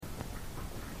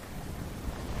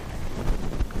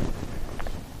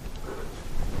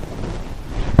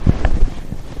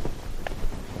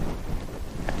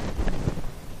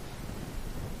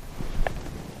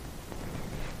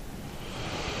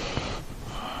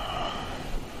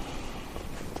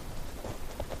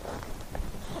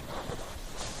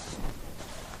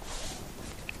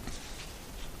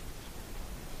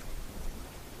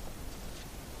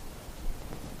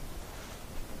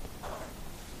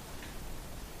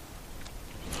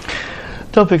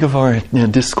Topic of our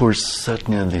discourse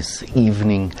this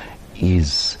evening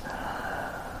is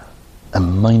a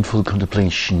mindful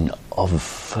contemplation of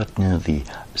the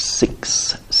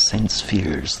 6 sense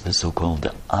spheres, the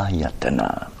so-called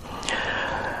ayatana.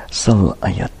 So,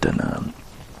 ayatana.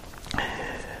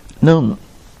 Now,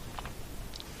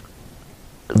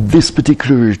 this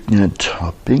particular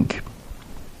topic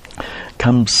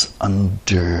comes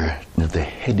under the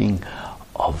heading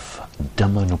of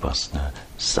Dhammanupassana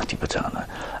Satipatthana,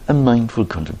 a mindful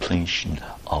contemplation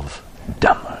of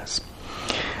Dhammas.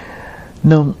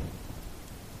 Now,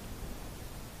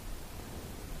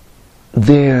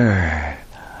 there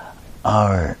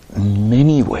are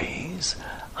many ways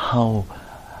how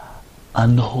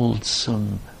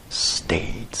unwholesome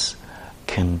states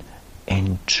can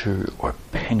enter or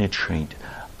penetrate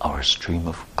our stream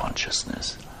of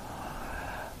consciousness.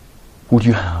 Would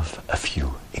you have a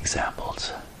few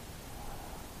examples?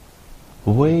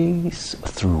 Ways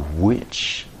through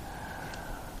which...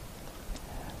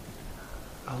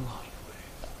 A lot of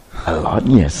ways. A lot,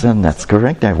 yes, and that's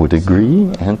correct, I would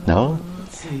agree. And no?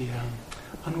 Let's see,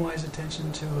 unwise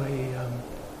attention to a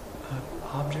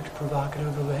object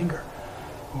provocative of anger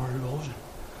or revulsion.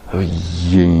 Oh,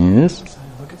 yes. So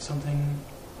you look at something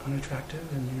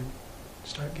unattractive and you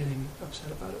start getting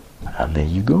upset about it. And there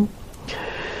you go.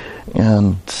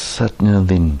 And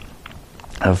then,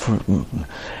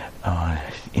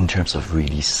 in terms of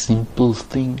really simple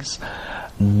things,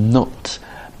 not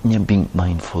being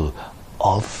mindful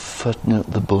of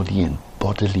the body and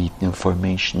bodily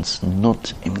formations,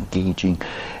 not engaging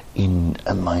in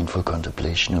a mindful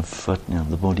contemplation of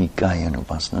the body,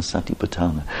 Kayanupassana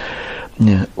Satipatthana,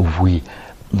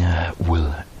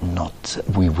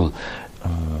 we will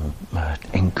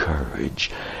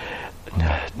encourage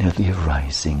the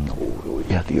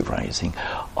arising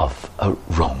of a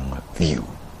wrong view,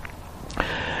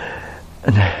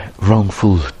 a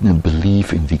wrongful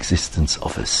belief in the existence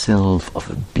of a self, of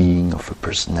a being, of a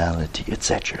personality,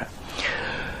 etc.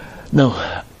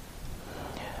 Now,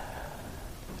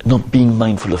 not being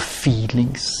mindful of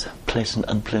feelings, pleasant,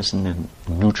 unpleasant, and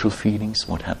neutral feelings,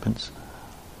 what happens?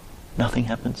 Nothing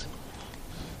happens.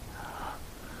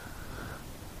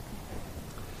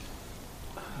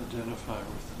 Identify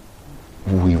with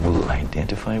them. We will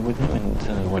identify with them,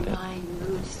 and what? The mind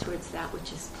moves towards that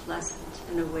which is pleasant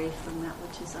and away from that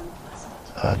which is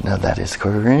unpleasant. Now that is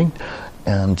correct,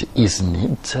 and isn't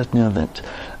it that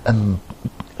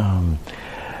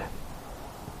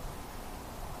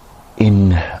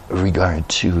in regard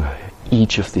to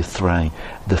each of the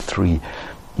three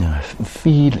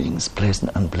feelings,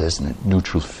 pleasant, unpleasant, and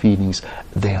neutral feelings,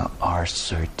 there are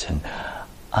certain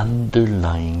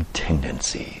underlying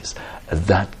tendencies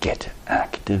that get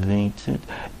activated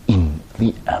in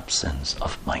the absence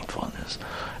of mindfulness.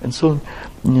 And so,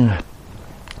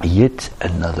 yet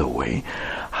another way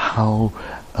how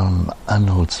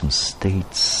unwholesome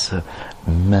states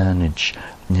manage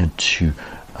to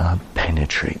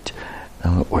penetrate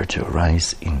or to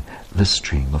arise in the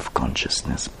stream of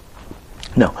consciousness.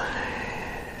 Now,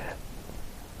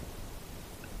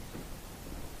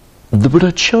 the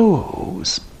Buddha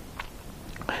chose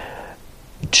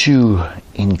to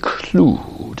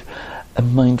include a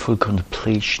mindful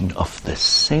contemplation of the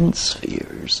sense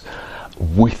spheres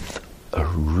with a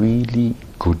really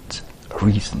good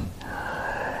reason.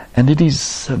 And it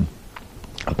is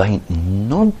by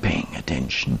not paying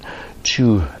attention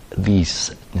to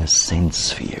these sense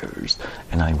spheres,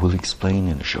 and I will explain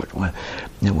in a short while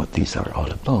what these are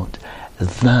all about,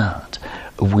 that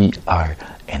we are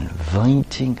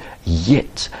inviting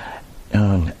yet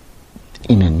in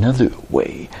another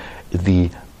way the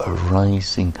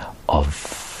arising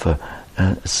of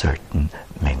certain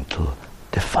mental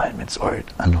defilements or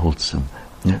unwholesome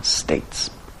states.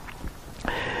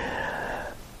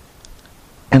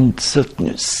 And so,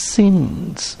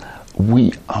 since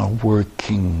we are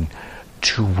working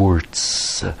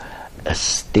towards a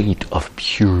state of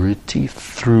purity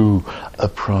through a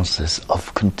process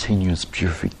of continuous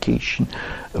purification,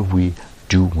 we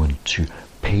do want to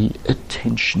pay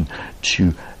attention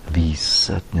to these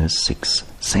 6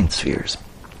 sense spheres.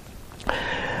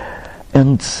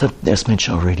 And as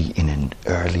mentioned already in an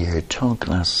earlier talk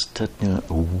last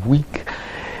week,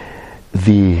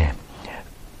 the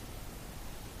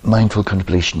mindful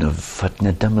contemplation of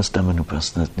Dhammas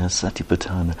Dhammanupassana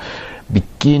Satipatthana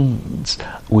begins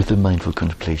with a mindful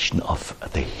contemplation of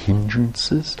the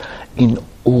hindrances in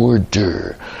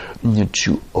order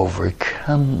to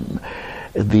overcome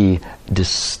the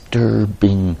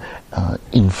disturbing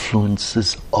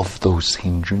influences of those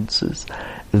hindrances.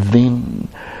 Then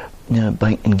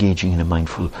by engaging in a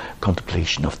mindful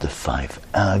contemplation of the five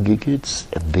aggregates,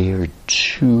 there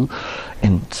too,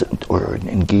 or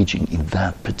engaging in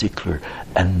that particular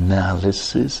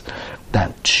analysis,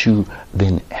 that too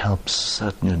then helps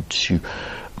to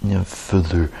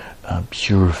further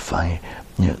purify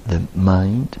the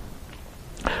mind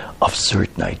of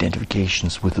certain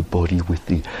identifications with the body, with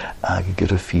the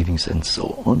aggregate of feelings, and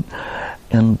so on.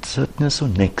 And so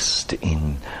next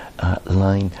in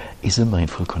line is a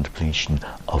mindful contemplation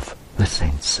of the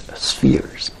sense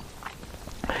spheres.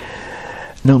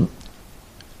 Now,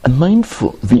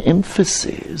 the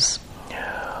emphasis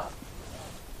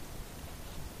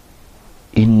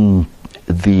in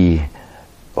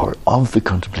of the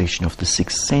contemplation of the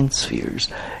six sense spheres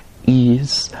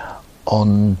is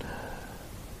on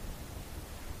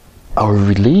our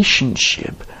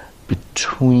relationship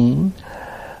between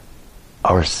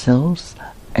ourselves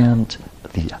and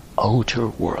the outer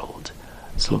world.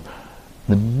 So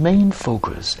the main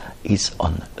focus is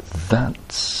on that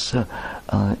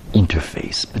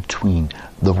interface between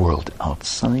the world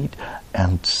outside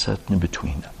and certainly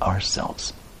between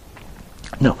ourselves.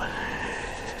 Now,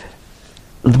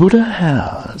 the Buddha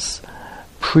has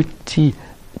pretty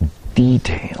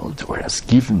detailed, or has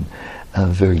given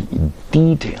very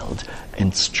detailed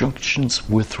instructions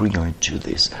with regard to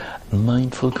this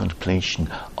mindful contemplation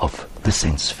of the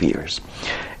sense spheres.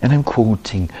 And I'm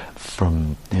quoting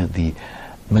from the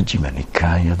Majjhima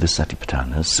Nikaya, the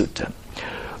Satipatthana Sutta.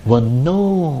 One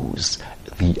knows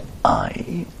the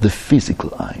eye, the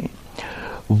physical eye,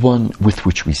 one with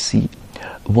which we see.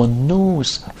 One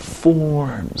knows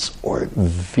forms or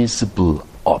visible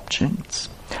objects,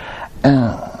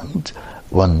 and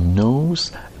one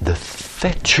knows the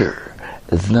fetter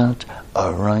that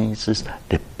arises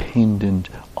dependent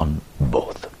on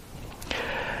both.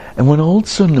 And one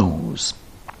also knows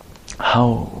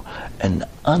how an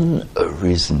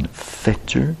unarisen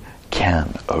fetter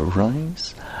can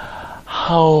arise,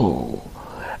 how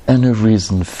an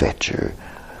arisen fetter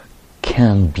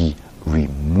can be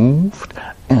removed,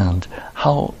 and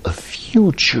how a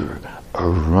future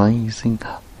arising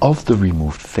of the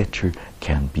removed fetter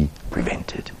can be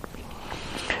prevented.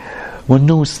 One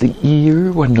knows the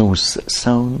ear, one knows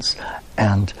sounds,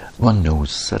 and one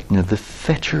knows certainly the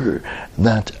fetter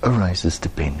that arises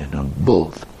dependent on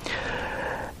both.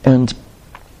 And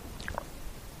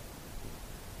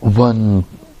one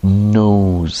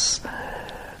knows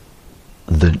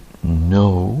the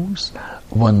nose,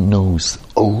 one knows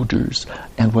odors,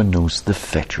 and one knows the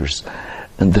fetters,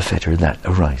 and the fetter that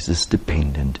arises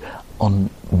dependent on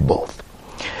both.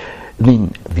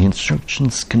 Then the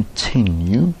instructions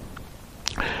continue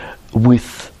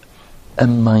with a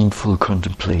mindful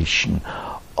contemplation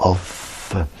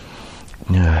of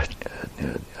the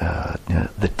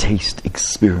taste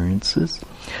experiences.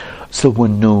 So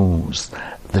one knows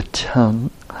the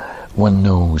tongue, one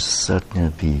knows certainly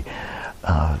the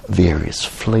various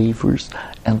flavors,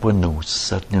 and one knows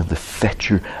certainly the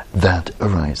fetter that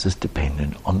arises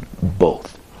dependent on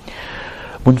both.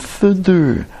 One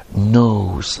further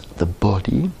knows the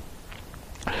body,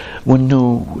 one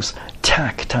knows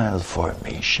tactile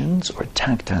formations or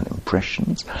tactile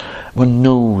impressions, one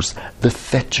knows the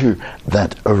fetter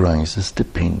that arises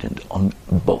dependent on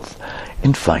both.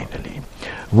 And finally,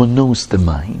 one knows the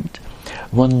mind,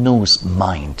 one knows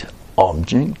mind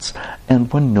objects,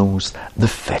 and one knows the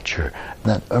fetter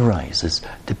that arises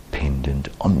dependent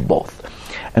on both.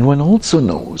 And one also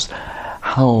knows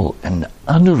how an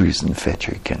unarisen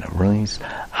fetter can arise,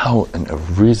 how an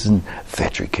arisen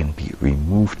fetter can be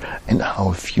removed, and how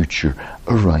a future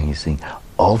arising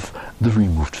of the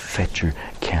removed fetter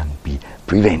can be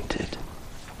prevented.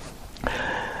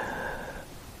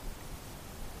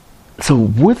 So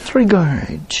with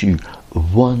regard to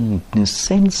one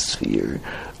sense sphere,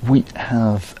 we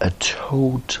have a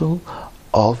total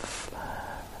of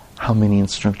how many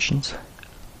instructions?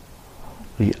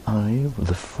 The eye,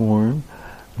 the form,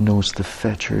 knows the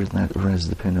fetter that arises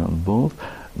dependent on both,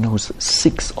 knows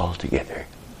 6 altogether,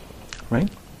 right?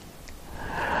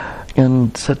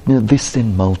 And this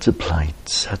then multiplied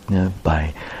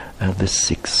by the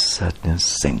 6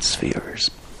 sense spheres.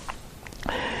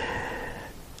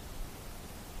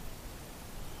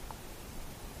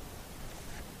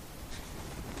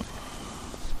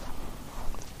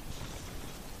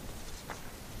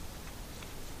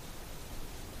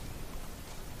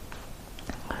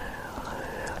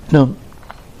 Now,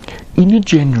 in a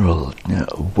general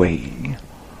way,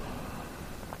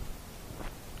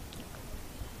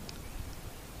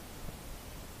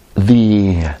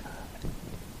 the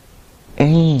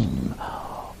aim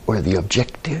or the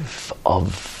objective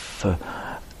of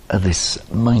this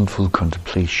mindful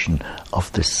contemplation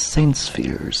of the sense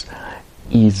spheres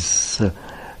is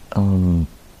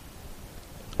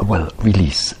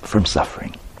release from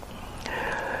suffering.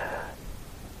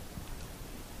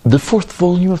 The fourth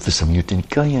volume of the Samyutta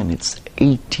Nikaya, in its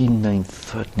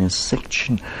 89th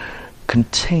section,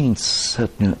 contains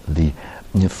the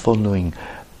following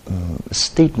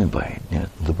statement by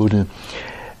the Buddha,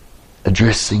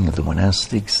 addressing the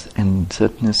monastics and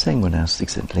saying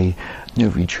monastics and lay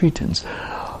retreatants,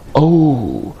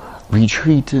 "Oh,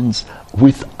 retreatants,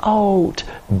 without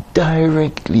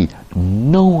directly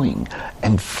knowing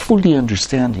and fully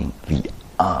understanding the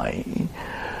I,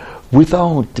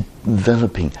 without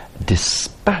developing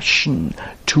dispassion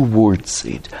towards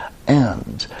it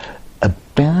and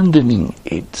abandoning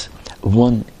it,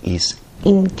 one is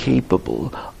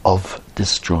incapable of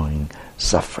destroying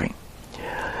suffering."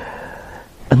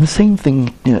 And the same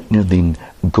thing then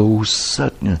goes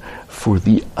for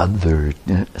the other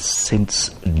sense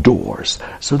doors.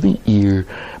 So the ear,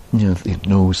 the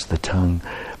nose, the tongue,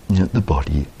 the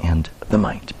body, and the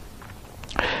mind.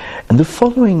 And the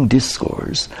following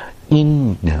discourse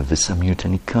in the Samyutta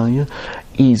Nikaya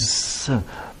is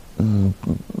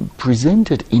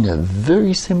presented in a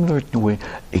very similar way,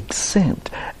 except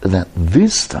that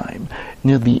this time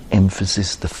the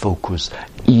emphasis, the focus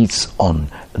is on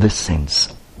the sense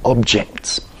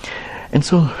objects. And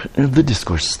so the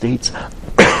discourse states,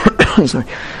 sorry,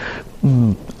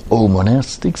 "O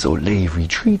monastics, O lay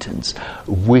retreatants,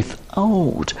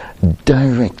 without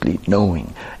directly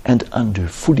knowing and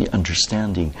fully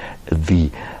understanding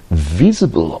the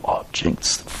visible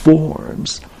objects,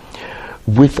 forms,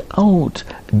 without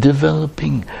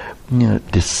developing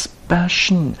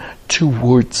dispassion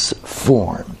towards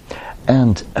form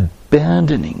and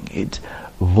abandoning it,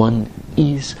 one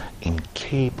is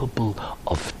incapable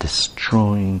of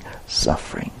destroying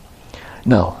suffering."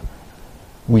 Now,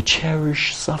 we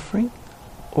cherish suffering,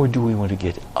 or do we want to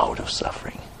get out of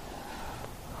suffering?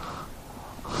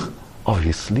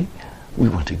 Obviously, we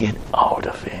want to get out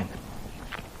of it.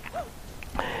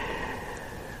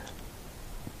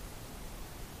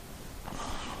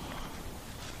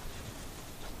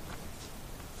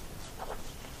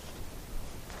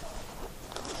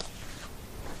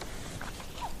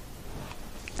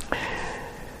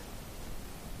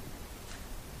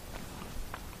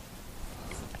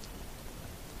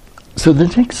 So the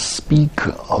next speak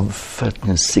of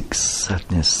 6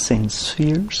 sense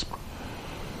spheres.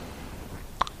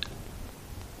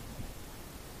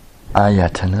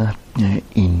 Ayatana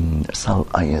in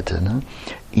Ayatana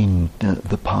in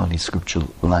the Pali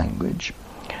scriptural language.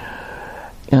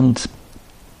 And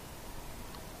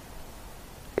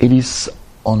it is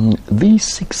on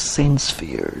these 6 sense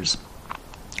spheres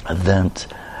that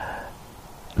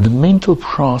the mental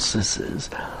processes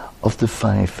of the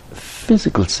 5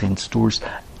 physical sense doors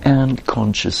and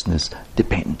consciousness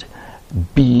depend,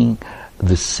 being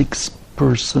the 6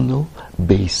 personal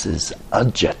bases,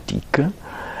 ajatika,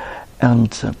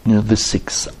 and the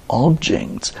 6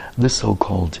 objects, the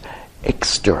so-called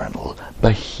external,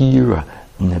 bahira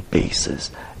bases.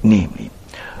 Namely,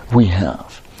 we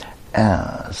have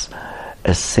as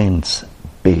a sense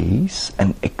base,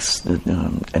 and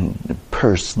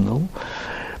personal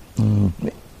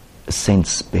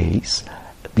sense space,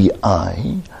 the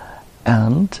I,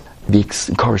 and the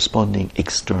corresponding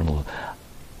external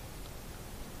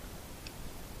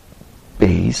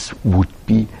base would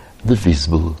be the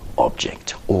visible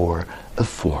object or a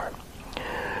form.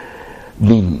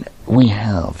 Then we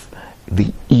have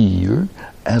the ear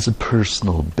as a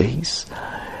personal base,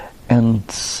 and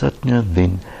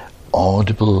then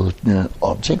audible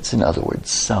objects, in other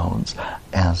words sounds,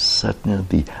 as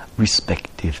the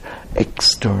respective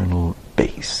external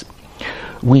base.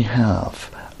 We have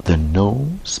the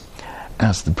nose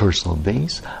as the personal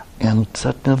base, and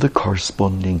the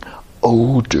corresponding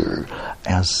odor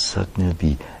as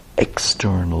the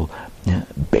external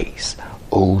base.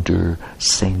 Odor,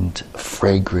 scent,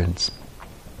 fragrance.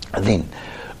 Then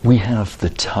we have the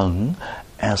tongue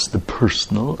as the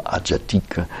personal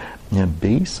ajatika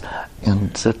base,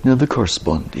 and the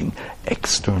corresponding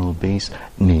external base,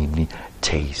 namely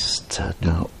taste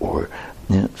or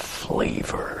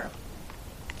flavor.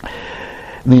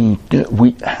 Then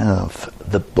we have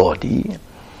the body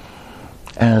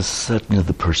as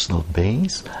the personal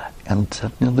base, and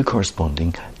the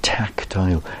corresponding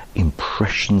tactile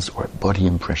impressions or body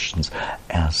impressions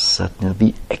as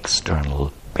the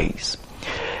external base.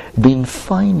 Then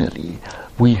finally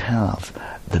we have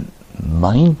the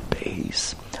mind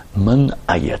base, man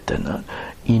ayatana,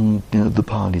 in the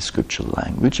Pali scriptural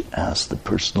language as the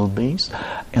personal base,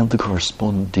 and the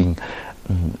corresponding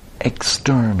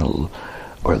external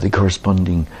or the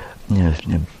corresponding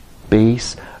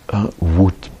base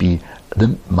would be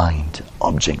the mind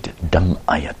object,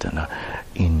 Dhammayatana,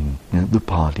 in the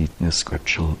Pali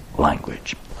scriptural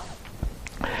language.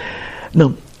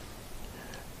 Now,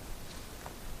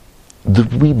 the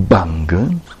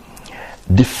Vibhanga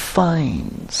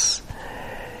defines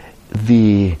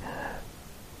the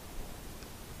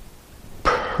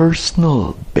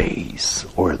personal base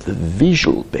or the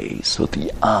visual base of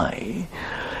the eye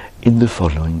in the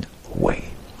following way.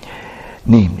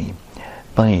 Namely,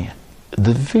 by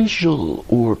the visual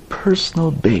or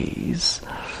personal base,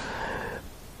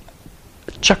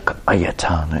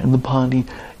 Chakayatana in the Pali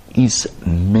is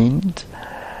meant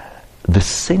the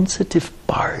sensitive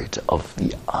part of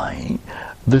the eye,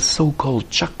 the so-called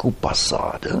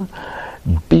Chakupasada,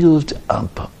 built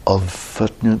up of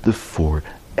the four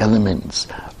elements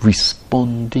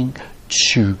responding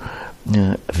to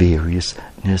various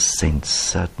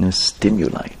sense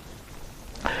stimuli.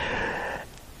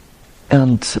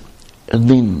 And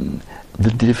then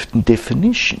the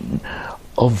definition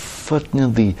of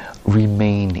the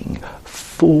remaining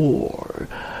four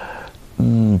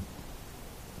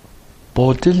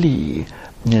bodily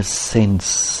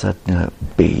sense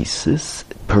bases,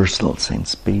 personal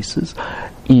sense bases,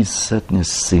 is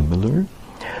similar.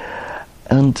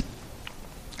 And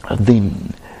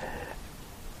then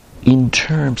in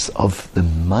terms of the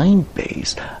mind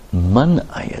base,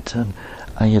 Manayatana,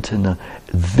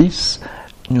 this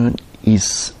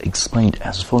is explained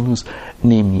as follows,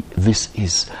 namely, this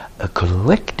is a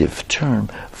collective term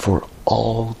for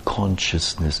all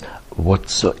consciousness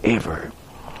whatsoever.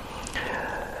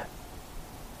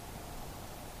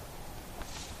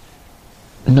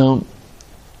 Now,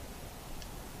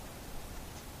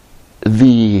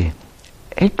 the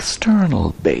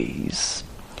external base,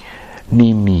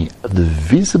 namely the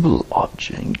visible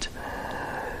object,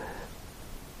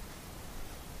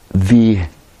 the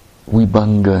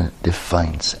Vibhanga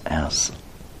defines as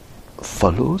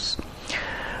follows.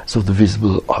 So the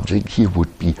visible object here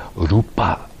would be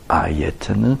Rupa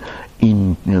Ayatana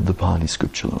in the Pali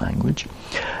scriptural language.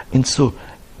 And so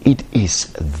it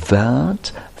is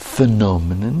that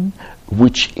phenomenon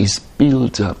which is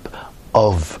built up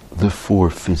of the four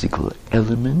physical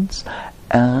elements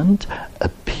and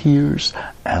appears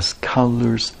as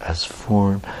colors, as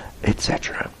form,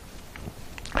 etc.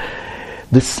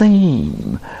 The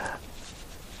same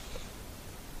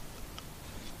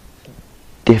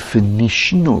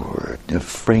definition or the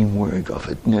framework of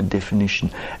it,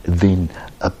 definition then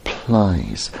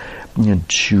applies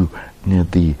to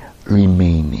the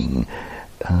remaining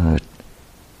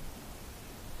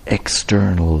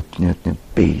external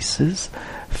bases,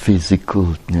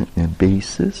 physical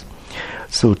bases.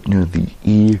 So the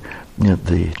ear,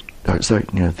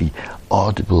 the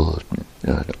audible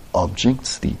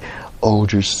objects, the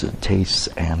odors, tastes,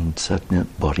 and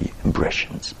body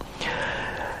impressions.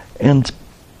 And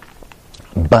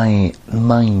by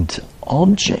mind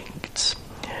objects,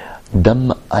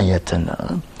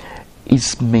 Dhammayatana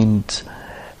is meant,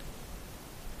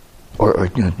 or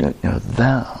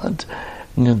that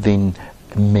then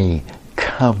may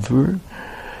cover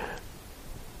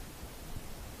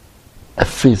a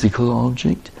physical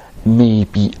object, may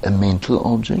be a mental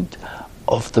object,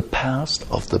 of the past,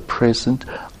 of the present,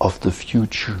 of the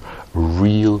future,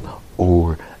 real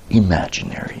or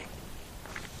imaginary.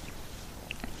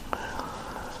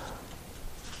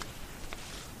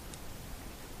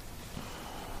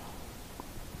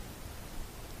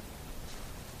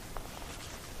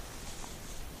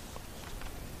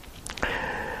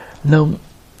 Now,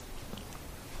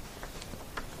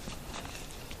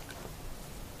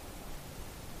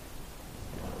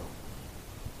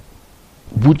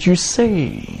 would you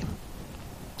say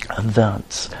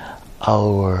that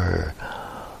our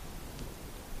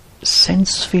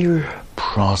sense sphere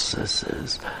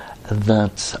processes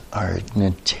that are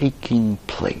taking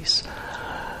place,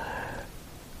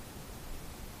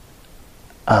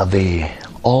 are they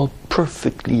all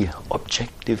perfectly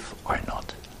objective or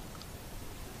not?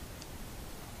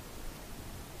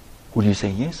 Would you say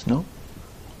yes, no?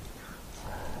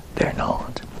 They're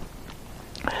not.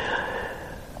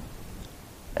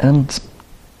 And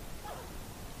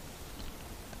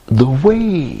the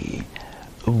way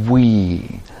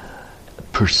we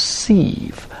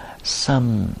perceive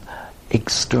some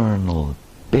external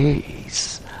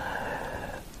base,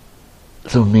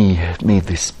 so may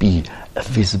this be a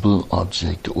visible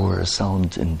object or a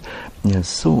sound and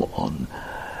so on,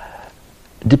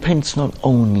 depends not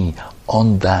only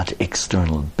on that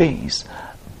external base,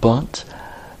 but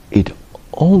it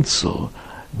also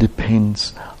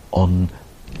depends on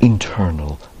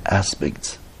internal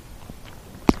aspects.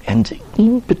 And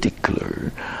in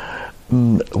particular,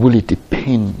 will it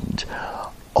depend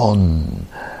on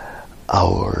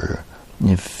our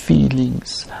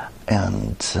feelings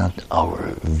and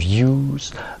our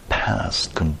views,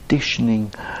 past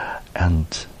conditioning,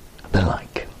 and the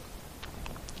like.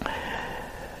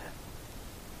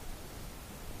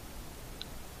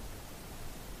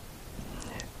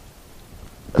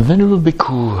 Venerable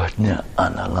Bhikkhu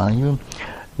Analayo,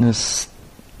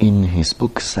 in his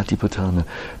book Satipatthana,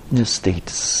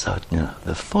 states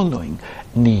the following,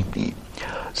 namely,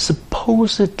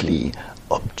 supposedly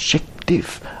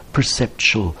objective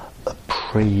perceptual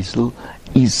appraisal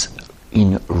is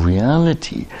in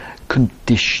reality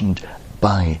conditioned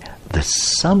by the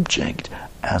subject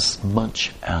as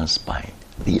much as by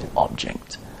the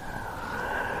object.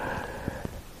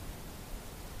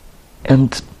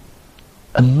 And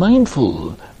a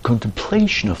mindful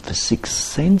contemplation of the 6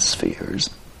 sense spheres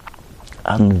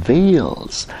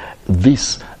unveils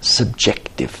this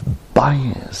subjective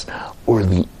bias or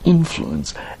the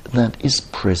influence that is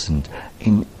present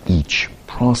in each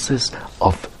process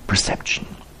of perception.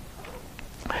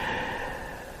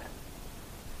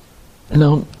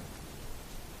 Now,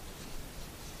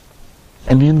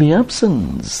 and in the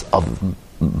absence of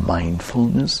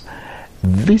mindfulness,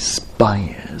 this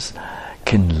bias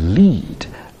can lead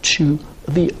to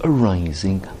the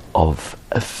arising of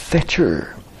a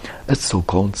fetter, a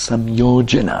so-called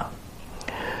samyojana.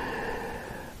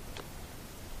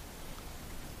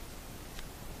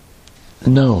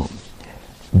 Now,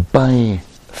 by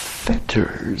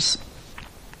fetters,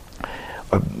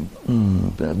 or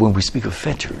when we speak of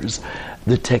fetters,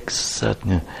 the text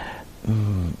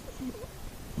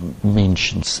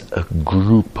mentions a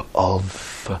group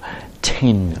of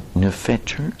 10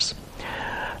 fetters,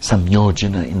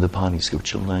 samyojana in the Pali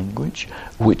scriptural language,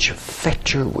 which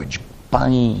fetter, which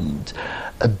bind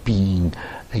a being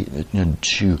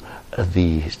to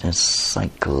the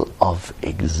cycle of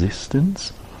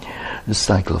existence, the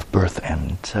cycle of birth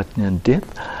and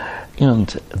death. And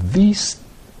these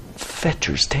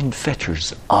fetters, 10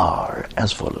 fetters, are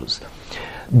as follows: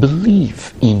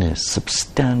 belief in a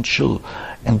substantial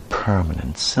and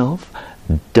permanent self,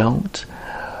 doubt,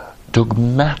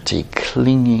 dogmatic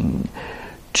clinging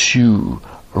to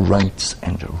rites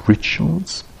and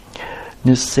rituals,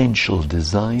 an essential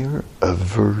desire,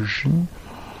 aversion,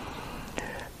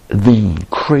 then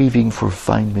craving for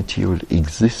fine material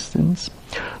existence,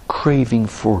 craving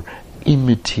for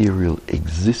immaterial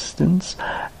existence,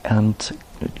 and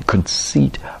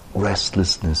conceit,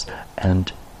 restlessness,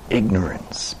 and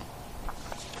ignorance.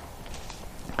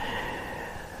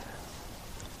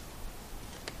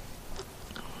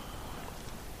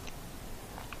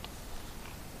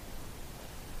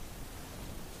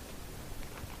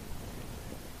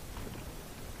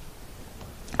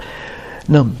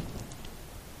 Now,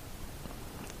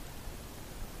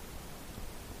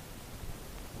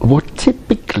 what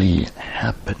typically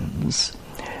happens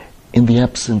in the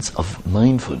absence of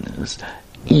mindfulness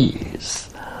is,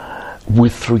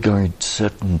 with regard to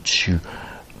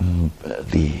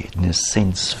the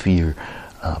sense sphere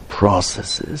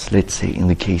processes, let's say in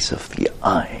the case of the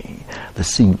eye, the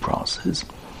seeing process,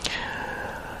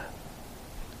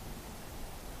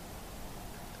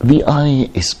 the eye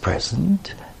is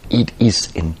present, it is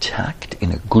intact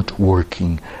in a good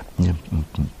working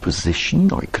position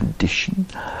or condition,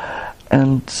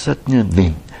 and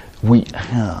then we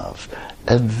have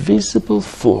a visible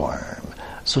form,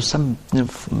 so some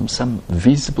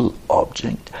visible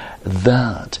object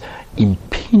that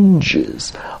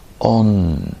impinges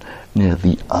on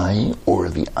the eye or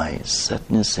the eye's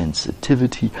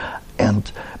sensitivity,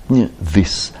 and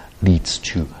this leads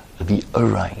to the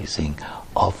arising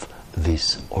of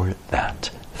this or that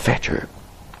fetter.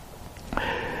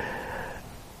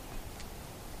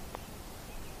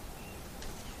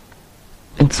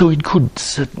 And so it could,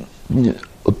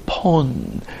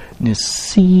 upon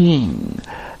seeing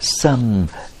some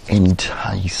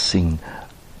enticing,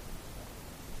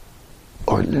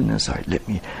 or sorry, let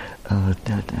me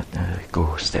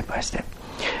go step by step.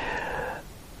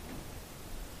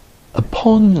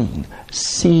 Upon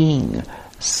seeing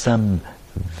some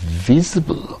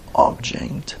visible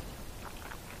object,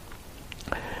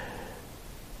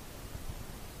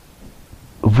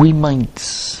 we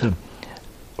might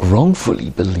wrongfully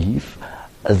believe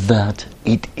that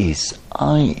it is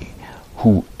I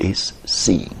who is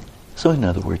seeing. So in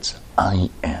other words, I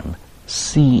am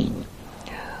seeing.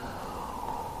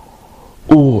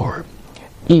 Or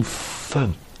if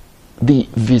the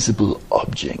visible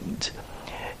object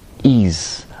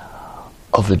is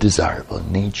of a desirable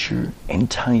nature,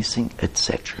 enticing,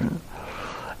 etc.,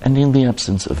 And in the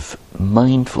absence of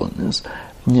mindfulness,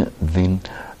 then,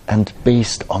 and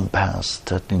based on past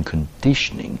certain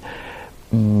conditioning,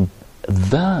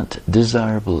 that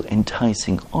desirable,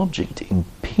 enticing object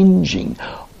impinging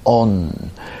on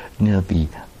the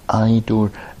eye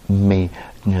door may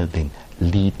then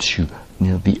lead to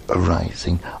the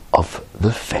arising of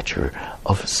the fetter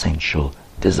of sensual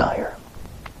desire.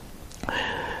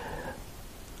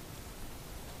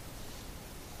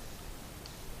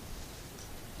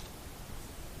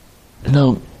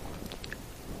 Now,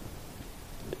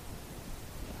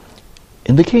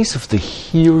 in the case of the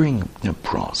hearing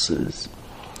process,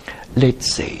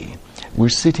 let's say we're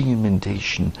sitting in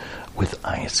meditation with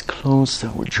eyes closed,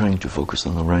 we're trying to focus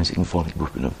on the rising and falling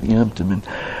movement of the abdomen,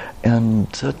 and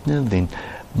then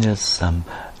there's some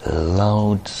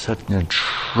loud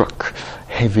truck,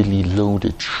 heavily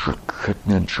loaded truck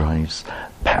drives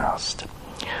past.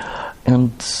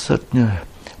 And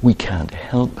we can't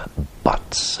help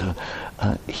but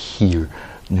hear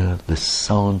the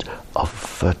sound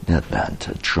of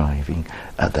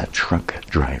that truck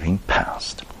driving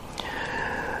past.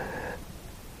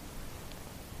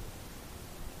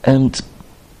 And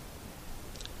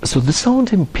so the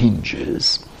sound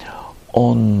impinges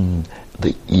on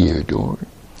the ear door,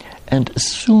 and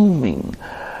assuming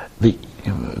the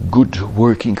good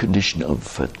working condition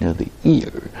of the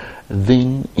ear,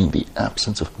 then in the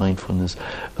absence of mindfulness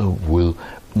will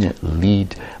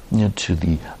lead to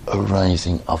the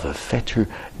arising of a fetter,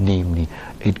 namely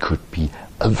it could be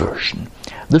aversion,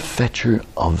 the fetter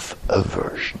of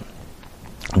aversion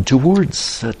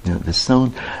towards the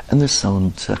sound, and the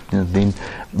sound then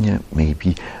may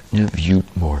be viewed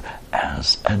more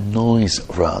as a noise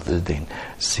rather than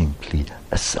simply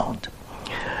a sound.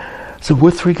 So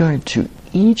with regard to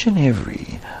each and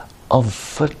every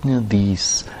of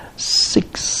these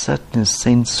 6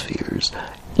 sense spheres,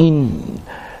 in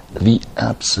the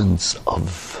absence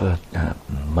of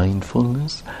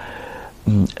mindfulness,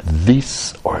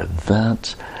 this or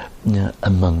that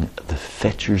among the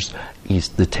fetters is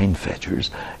the 10 fetters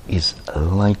is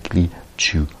likely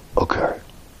to occur.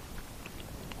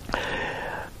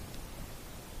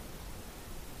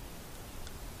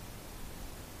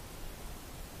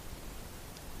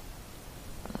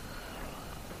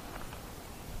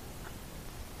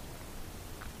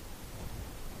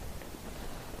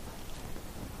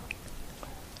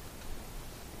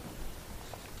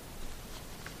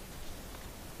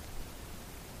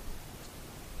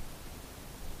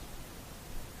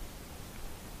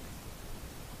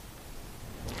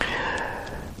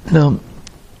 Now,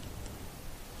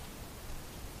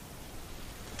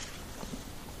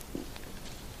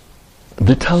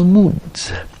 the Talmud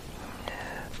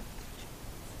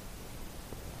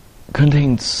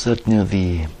contains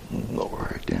certainly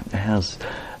has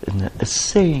a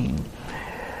saying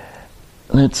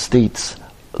that states,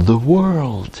 "The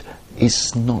world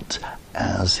is not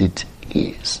as it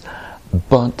is,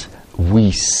 but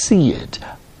we see it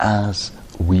as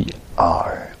we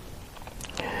are."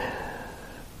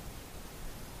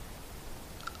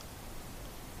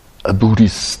 A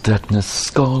Buddhist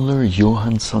scholar,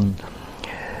 Johansson,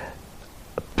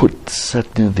 put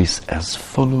this as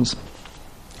follows: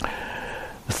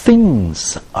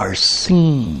 things are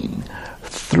seen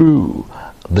through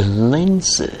the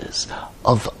lenses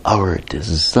of our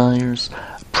desires,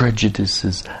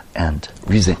 prejudices, and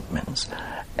resentments,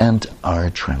 and are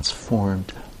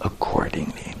transformed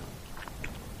accordingly.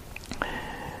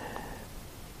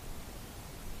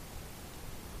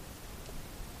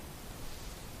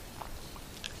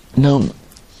 Now,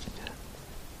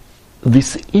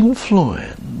 this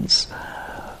influence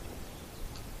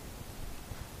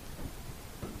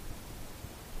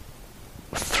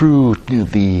through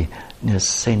the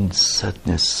sense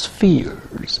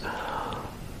spheres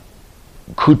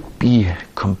could be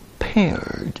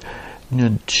compared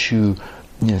to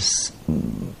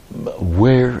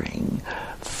wearing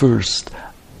first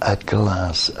a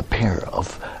pair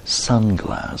of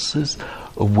sunglasses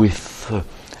with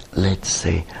let's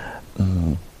say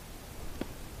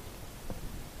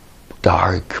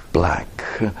dark black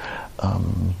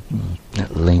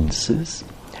lenses,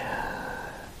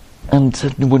 and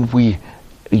when we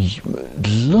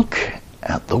look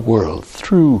at the world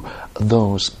through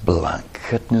those black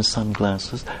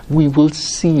sunglasses, we will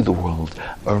see the world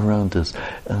around us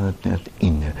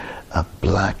in a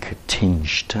black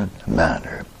tinged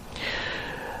manner.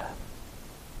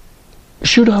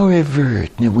 Should, however,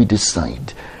 we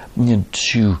decide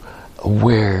to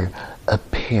wear a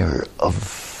pair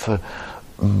of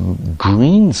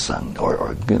green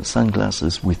or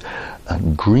sunglasses with a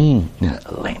green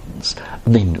lens,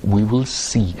 then we will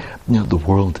see the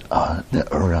world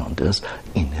around us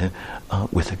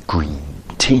with a green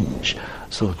tinge.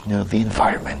 So the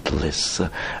environmentalists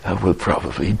will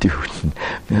probably do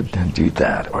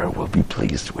that, or will be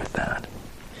pleased with that.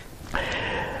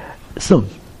 So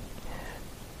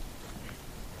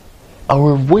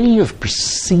our way of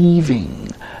perceiving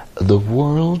the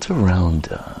world around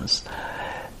us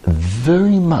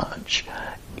very much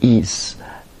is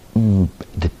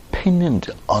dependent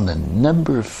on a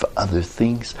number of other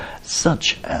things,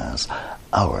 such as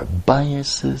our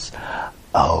biases,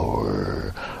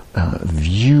 our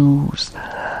views,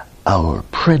 our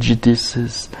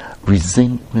prejudices,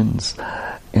 resentments,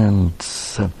 and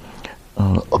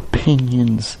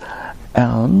opinions,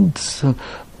 and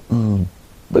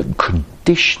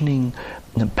conditioning,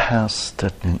 past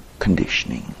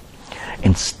conditioning,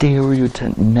 and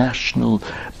national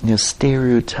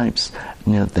stereotypes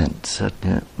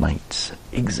that might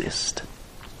exist.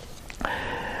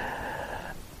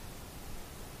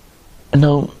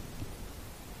 Now,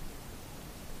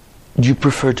 do you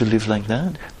prefer to live like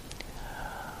that?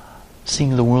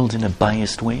 Seeing the world in a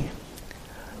biased way?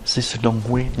 Is this a wrong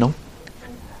way? No?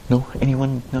 No?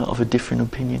 Anyone of a different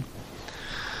opinion?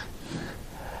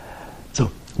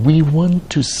 So, we want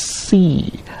to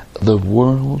see the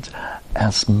world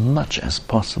as much as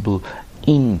possible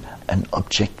in an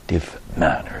objective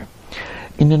manner.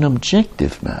 In an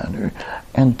objective manner,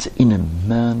 and in a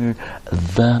manner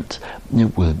that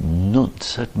will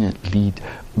not lead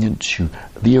to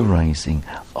the arising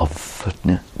of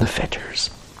the fetters.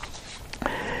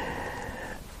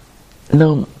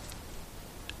 Now,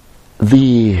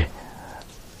 the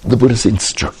Buddha's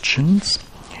instructions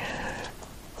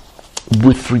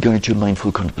with regard to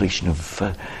mindful contemplation of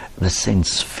the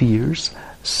sense spheres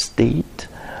state: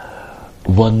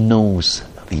 one knows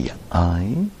the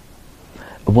eye,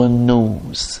 one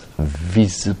knows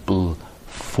visible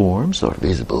forms or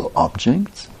visible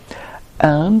objects,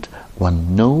 and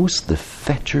one knows the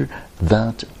fetter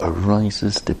that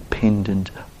arises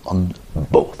dependent on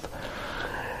both.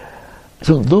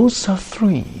 So those are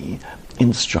three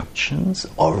instructions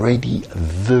already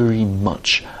very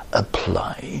much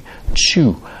apply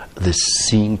to the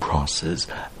seeing process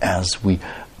as we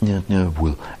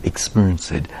will experience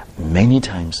it many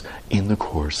times in the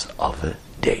course of a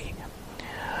day.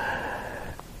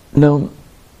 Now,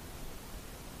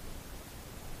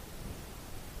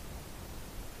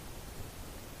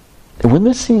 when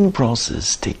the seeing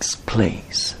process takes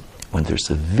place, when there's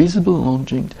a visible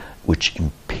object which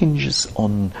impinges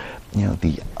on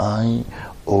the eye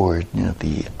or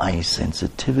the eye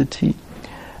sensitivity,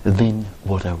 then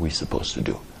what are we supposed to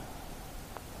do?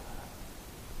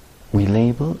 We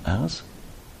label as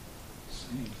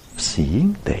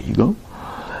seeing. There you go.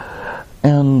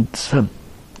 And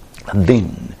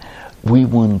then we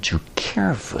want to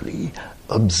carefully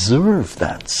observe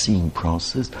that seeing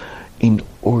process in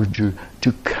order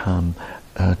to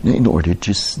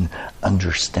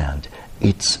understand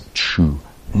its true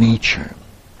nature.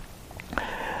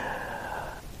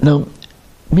 Now,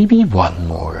 maybe one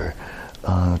more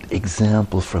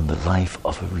example from the life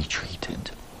of a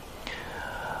retreatant.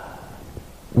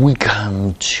 We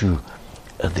come to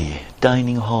the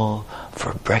dining hall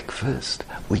for breakfast.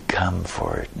 We come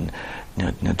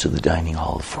to the dining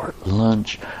hall for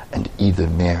lunch, and either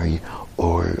Mary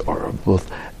or both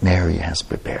Mary has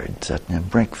prepared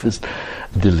breakfast,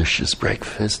 delicious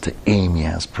breakfast. Amy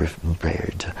has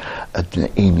prepared.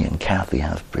 Amy and Kathy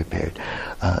have prepared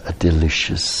a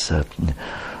delicious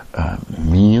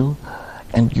meal,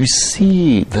 and you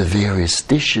see the various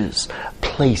dishes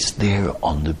placed there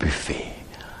on the buffet.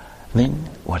 Then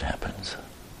what happens?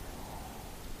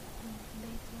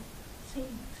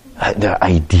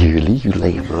 Ideally, you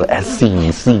label as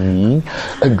seeing.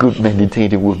 A good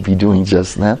meditator would be doing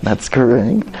just that. That's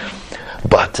correct.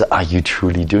 But are you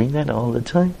truly doing that all the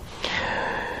time?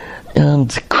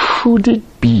 And could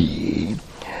it be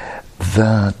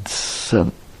that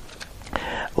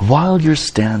while you're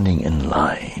standing in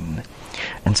line,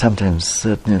 and sometimes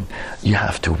you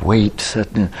have to wait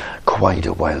quite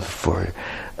a while for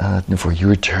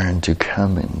your turn to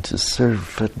come and to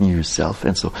serve yourself,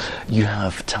 and so you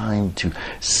have time to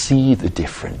see the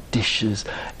different dishes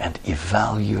and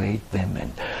evaluate them,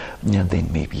 and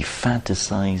then maybe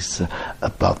fantasize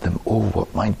about them. Oh,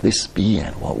 what might this be,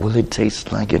 and what will it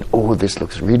taste like, and oh, this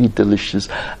looks really delicious,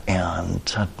 and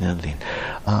then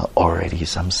already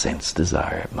some sense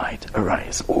desire might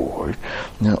arise. Or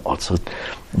also,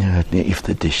 if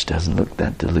the dish doesn't look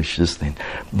that delicious, then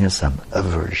some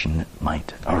aversion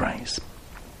might arise.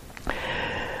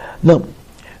 Now,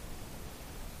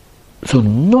 so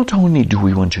not only do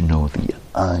we want to know the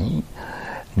eye,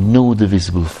 know the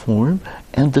visible form,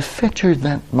 and the fetter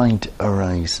that might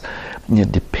arise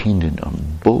dependent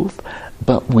on both,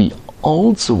 but we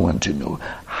also want to know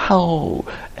how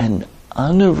an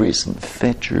unarisen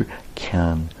fetter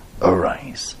can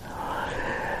arise.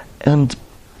 And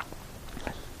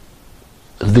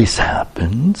this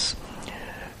happens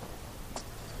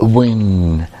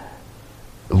when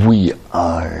we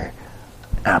are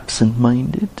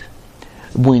absent-minded,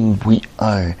 when we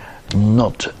are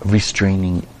not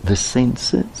restraining the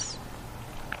senses,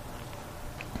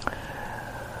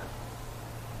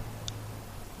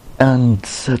 and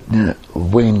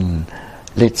when,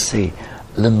 let's say,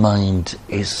 the mind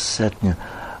is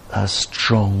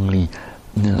strongly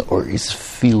or is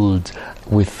filled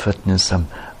with some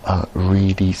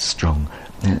really strong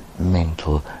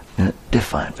mental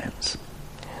defilements.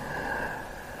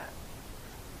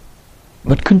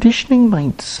 But conditioning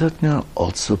might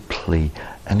also play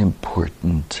an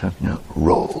important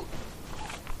role.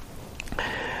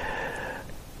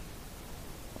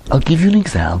 I'll give you an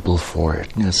example for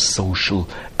social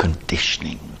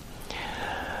conditioning.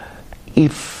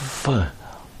 If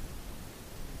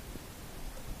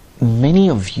many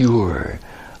of your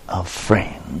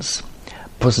friends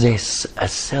possess a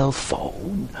cell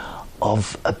phone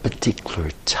of a particular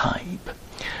type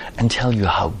and tell you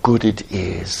how good it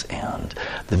is and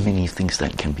the many things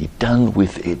that can be done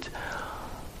with it,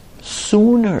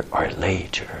 sooner or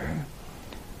later,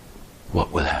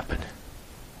 what will happen?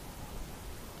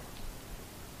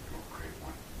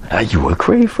 You will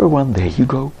crave for one, there you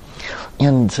go.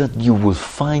 And you will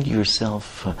find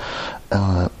yourself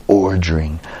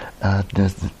ordering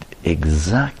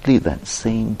exactly that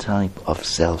same type of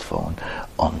cell phone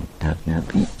on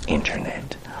the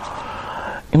internet.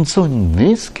 And so in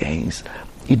this case,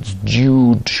 it's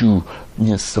due to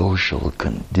social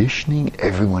conditioning.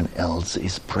 Everyone else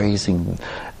is praising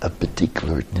a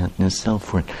particular cell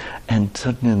phone, and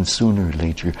sooner or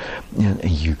later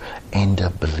you end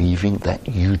up believing that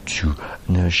you too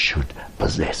should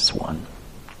possess one.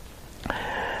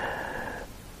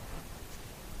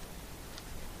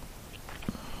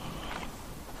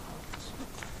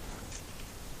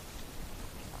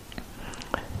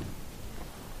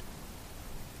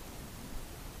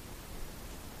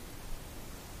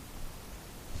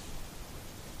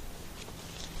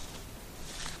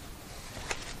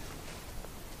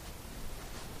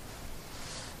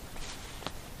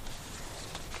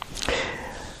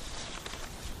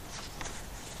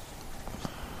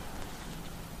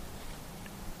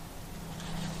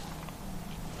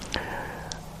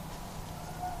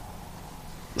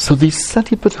 So these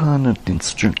Satipatthana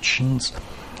instructions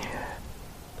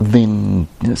then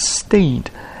state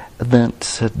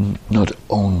that not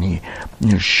only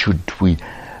should we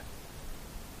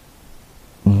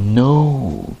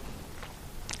know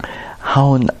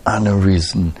how an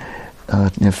unarisen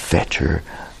fetter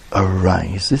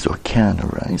arises or can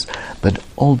arise, but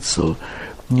also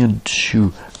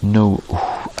to know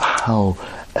how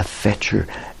a fetter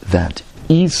that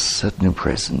is certainly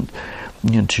present,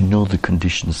 to know the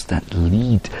conditions that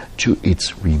lead to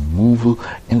its removal,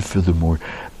 and furthermore,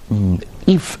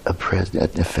 if a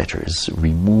fetter is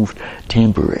removed,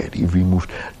 temporarily removed,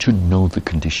 to know the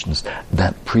conditions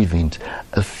that prevent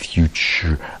a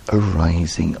future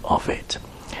arising of it.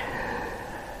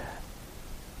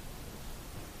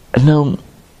 Now,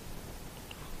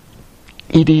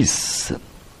 it is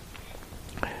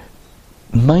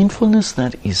mindfulness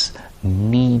that is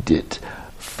needed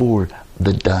for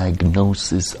the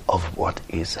diagnosis of what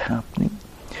is happening.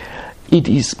 It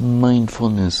is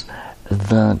mindfulness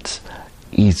that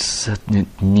is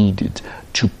needed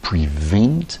to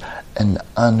prevent an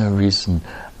unarisen,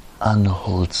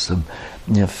 unwholesome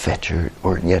fetter,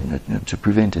 or to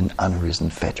prevent an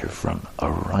unarisen fetter from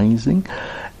arising.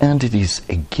 And it is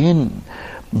again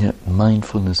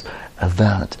mindfulness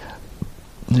that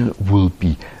will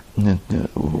be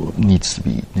needs to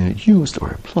be used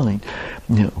or applied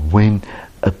when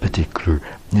a particular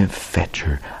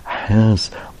fetter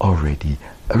has already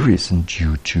arisen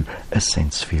due to a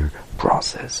sense sphere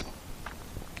process.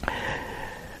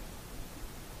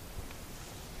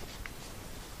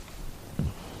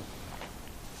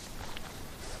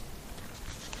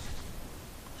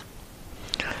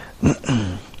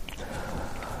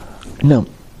 Now,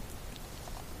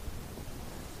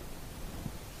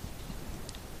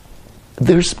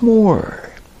 there's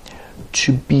more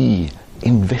to be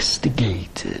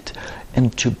investigated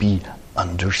and to be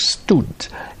understood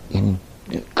in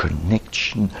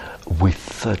connection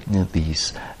with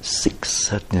these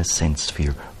 6 sense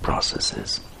sphere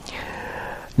processes.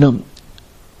 Now,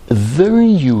 very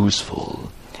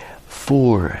useful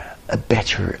for a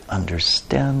better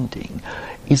understanding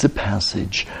is a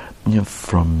passage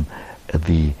from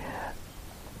the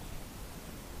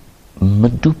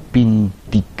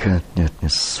Madhupindika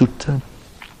Sutta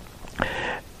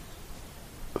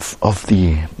of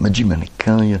the Majjhima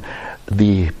Nikaya,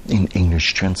 in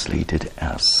English translated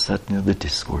as the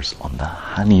Discourse on the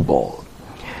Honey Ball.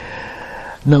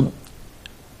 Now,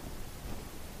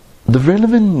 the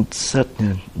relevant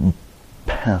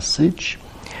passage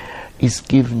is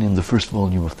given in the first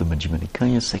volume of the Majjhima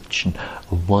Nikaya, section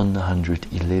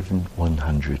 111,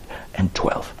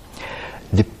 112.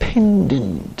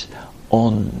 Dependent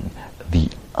on the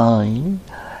eye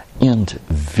and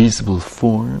visible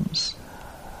forms,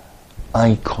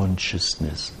 eye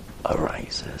consciousness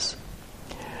arises.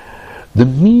 The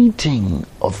meeting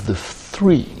of the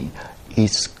three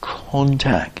is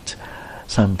contact,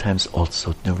 sometimes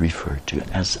also referred to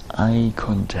as eye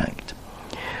contact.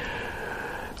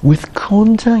 With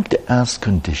contact as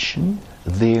condition,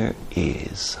 there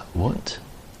is what?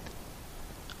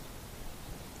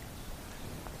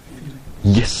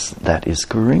 Yes, that is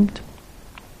correct.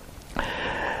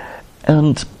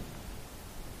 And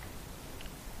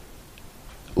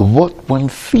what one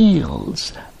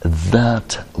feels,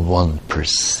 that one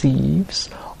perceives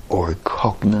or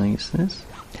cognizes.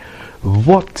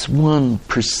 What one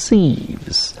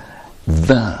perceives,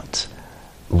 that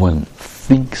one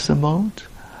thinks about.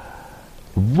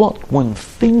 What one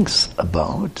thinks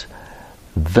about,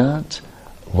 that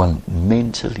one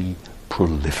mentally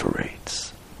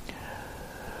proliferates.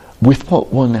 With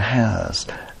what one has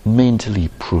mentally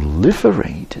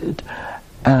proliferated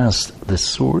as the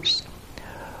source,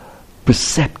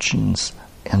 perceptions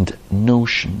and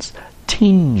notions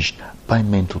tinged by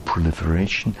mental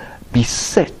proliferation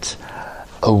beset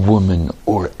a woman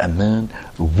or a man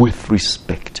with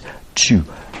respect to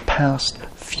past,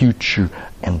 future,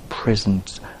 and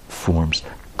present forms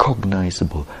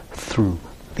cognizable through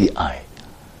the eye.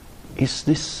 Is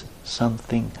this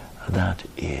something that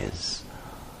is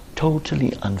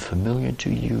totally unfamiliar to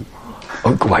you,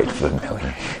 or quite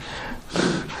familiar?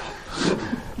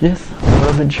 Yes,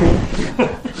 Ravindra?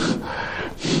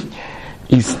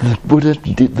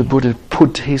 Did the Buddha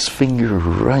put his finger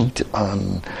right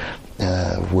on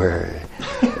where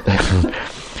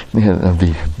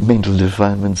the mental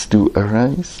defilements do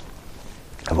arise?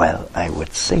 Well, I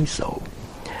would say so.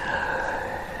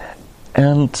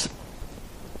 And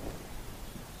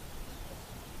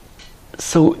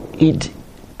so it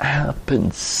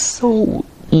happens so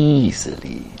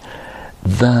easily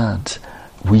that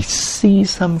we see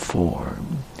some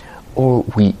form, or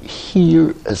we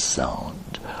hear a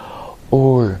sound,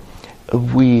 or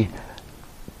we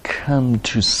come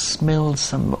to smell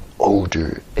some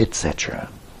odor, etc.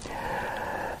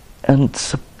 And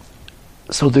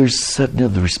so there's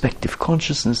the respective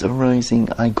consciousness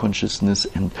arising, eye consciousness,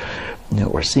 and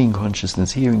or seeing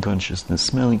consciousness, hearing consciousness,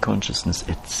 smelling consciousness,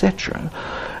 etc.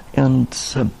 And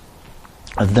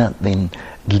that then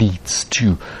leads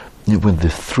to, when the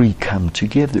three come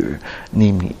together,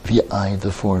 namely the eye,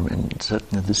 the form, and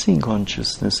the seeing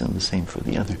consciousness, and the same for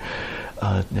the other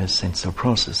sensor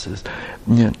processes,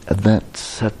 that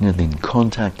suddenly then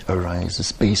contact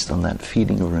arises, based on that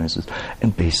feeling arises,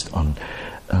 and based on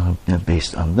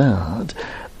that,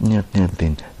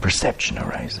 then perception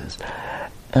arises.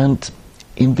 And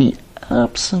in the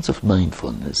absence of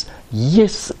mindfulness,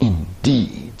 yes,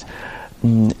 indeed,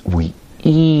 we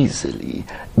easily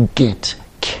get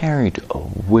carried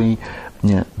away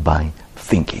by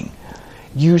thinking.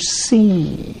 You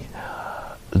see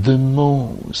the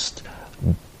most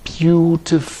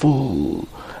beautiful,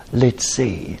 let's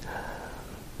say,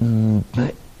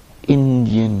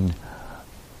 Indian,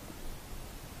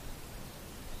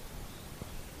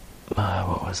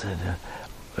 what was it?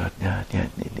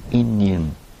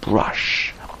 Indian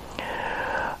brush,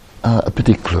 a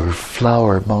particular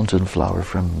flower, mountain flower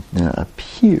from up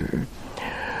here,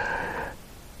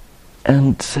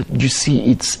 and you see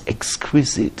its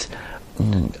exquisite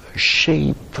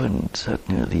shape and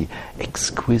certainly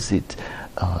exquisite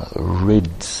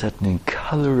red certain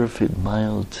color of it,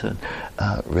 mild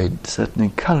red certain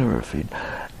color of it,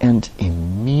 and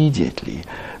immediately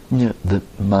the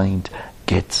mind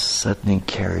gets suddenly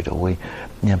carried away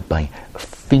by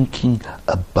thinking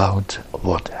about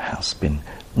what has been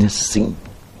seen.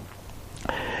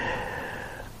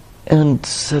 And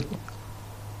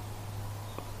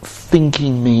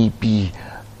thinking maybe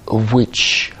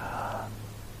which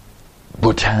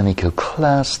botanical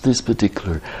class this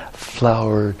particular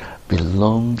flower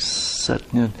belongs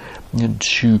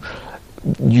to,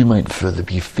 you might further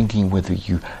be thinking whether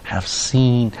you have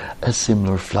seen a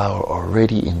similar flower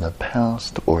already in the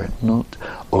past or not,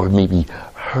 or maybe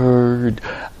heard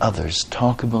others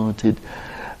talk about it,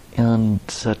 and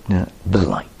the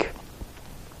like.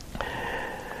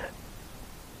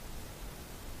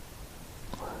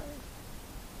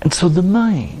 And so the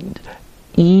mind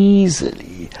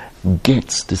easily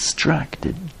gets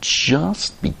distracted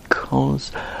just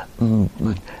because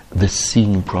the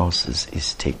seeing process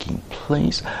is taking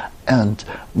place and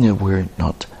we're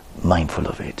not mindful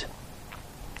of it.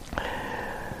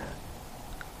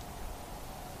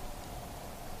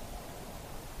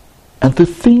 And the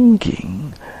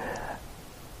thinking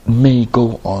may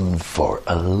go on for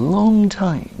a long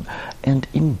time and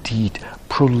indeed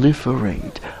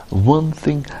proliferate, one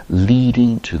thing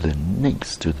leading to the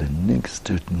next, to the next,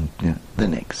 to the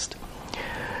next.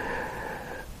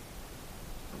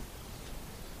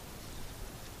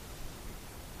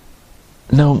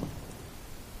 Now,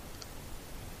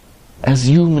 as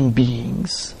human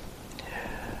beings,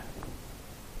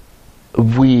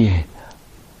 we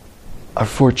are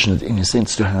fortunate in a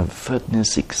sense to have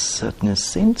six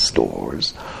sense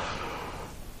stores.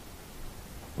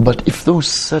 But if those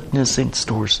sense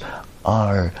stores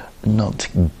are not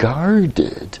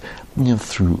guarded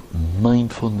through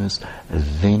mindfulness,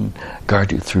 then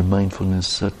guarded through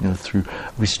mindfulness, through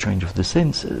restraint of the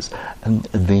senses, and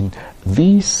then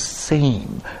these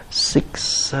same six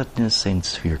sense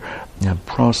sphere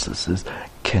processes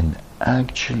can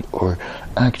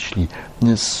actually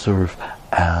serve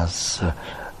as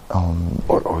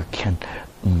or can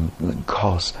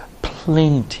cause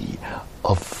plenty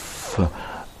of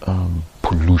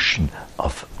pollution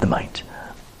of the mind.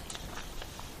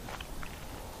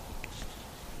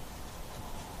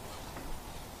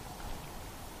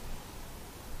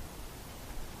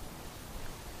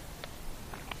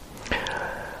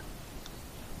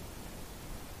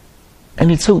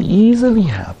 And it so easily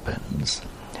happens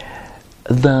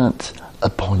that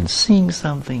upon seeing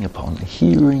something, upon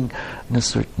hearing a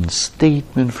certain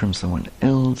statement from someone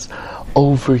else,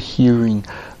 overhearing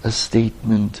a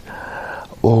statement,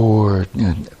 or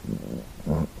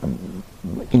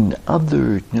in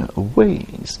other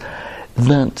ways,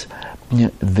 that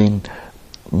then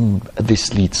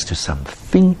this leads to some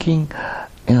thinking,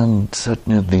 and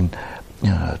then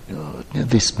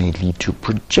this may lead to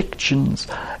projections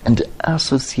and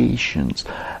associations,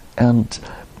 and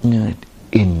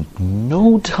in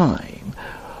no time,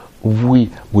 we,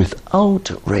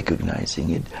 without recognizing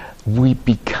it, we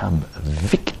become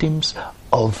victims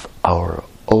of our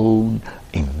own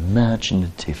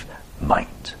imaginative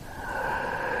mind.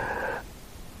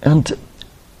 And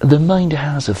the mind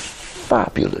has a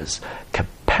fabulous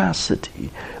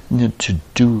capacity to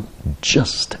do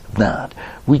just that.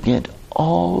 We get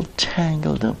all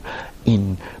tangled up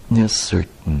in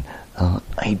certain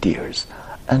ideas.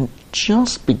 And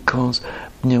just because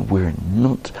we're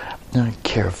not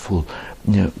careful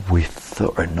with,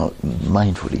 or not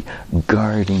mindfully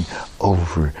guarding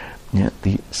over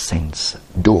the sense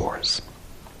doors.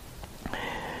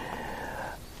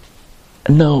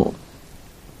 Now,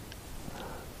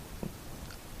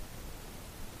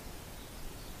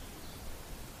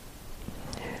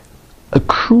 a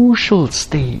crucial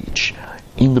stage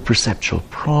in the perceptual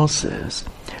process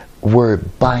where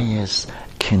bias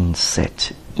can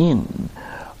set in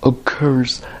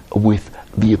occurs with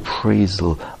the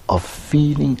appraisal of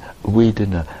feeling,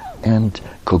 vedana, and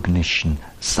cognition,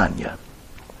 sanya.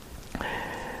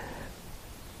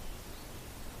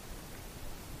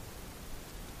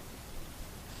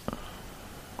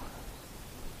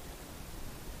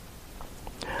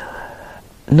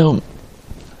 Now,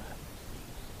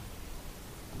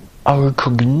 our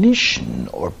cognition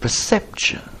or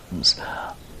perceptions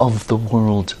of the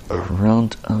world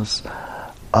around us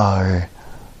are,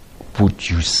 would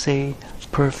you say,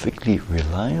 perfectly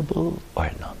reliable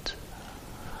or not?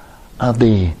 Are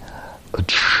they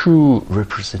true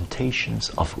representations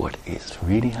of what is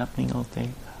really happening out there?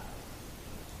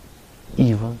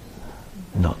 Even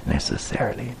not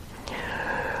necessarily.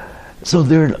 So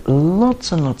there are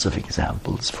lots and lots of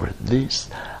examples for this,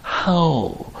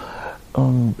 how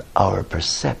our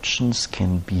perceptions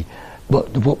can be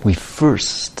what we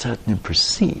first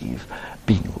perceive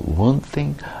being one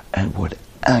thing, and what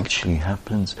actually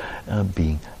happens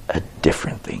being a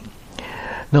different thing.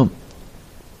 Now,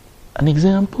 an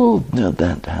example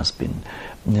that has been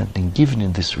given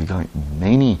in this regard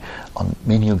on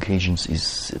many occasions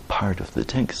is part of the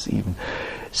text, even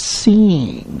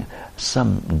seeing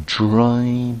some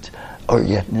dried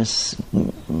orientness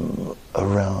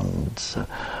around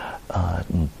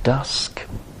dusk,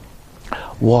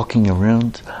 walking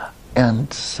around, and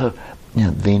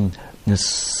then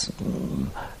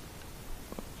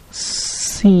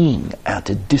seeing at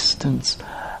a distance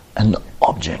an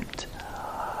object,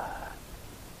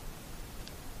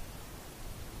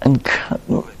 and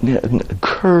a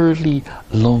curly,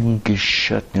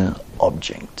 longish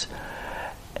object,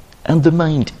 and the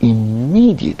mind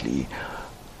immediately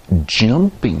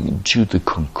jumping to the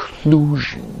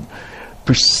conclusion,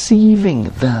 perceiving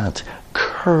that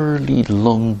curly,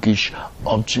 longish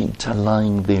object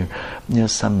lying there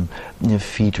some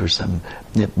feet or some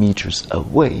meters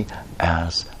away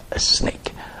as a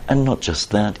snake. And not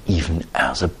just that, even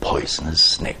as a poisonous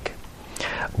snake.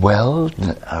 Well,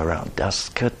 around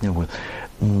dusk, there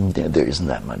isn't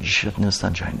that much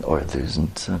sunshine, or there's no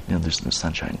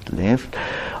sunshine left,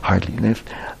 hardly left,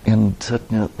 and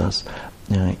thus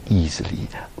easily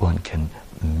one can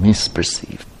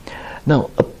misperceive. Now,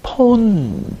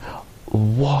 upon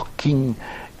walking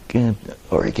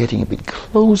or getting a bit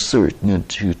closer to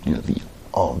the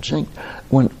object,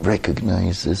 one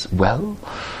recognizes, well,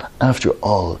 after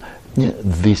all,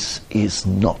 this is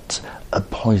not a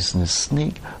poisonous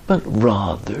snake, but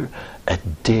rather a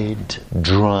dead,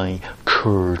 dry,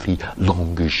 curly,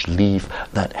 longish leaf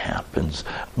that happens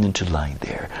to lie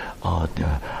there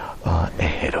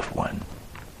ahead of one.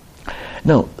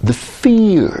 Now, the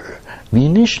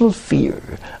initial fear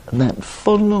that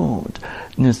followed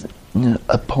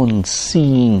upon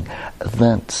seeing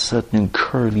that certain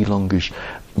curly, longish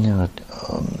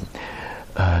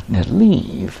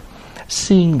leaf,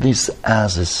 seeing this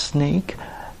as a snake,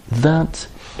 that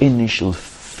initial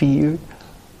fear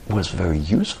was very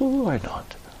useful or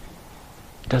not?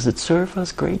 Does it serve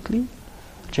us greatly,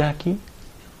 Jackie?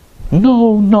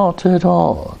 No, not at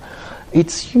all.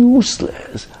 It's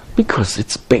useless because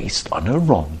it's based on a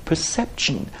wrong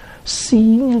perception.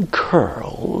 Seeing a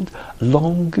curled,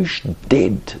 longish,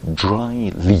 dead,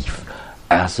 dry leaf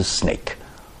as a snake.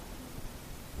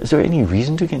 Is there any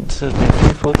reason to get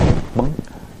fearful here? One?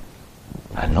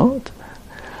 Not.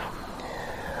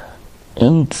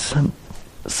 And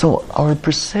so our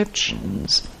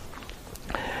perceptions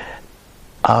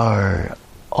are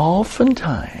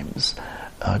oftentimes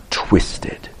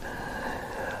twisted.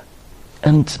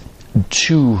 And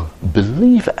to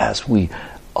believe, as we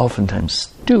oftentimes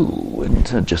do,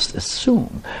 and just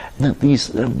assume that these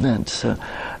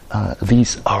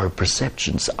our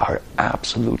perceptions are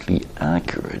absolutely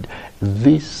accurate,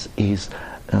 this is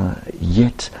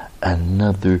yet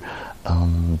another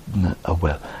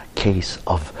case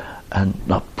of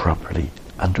not properly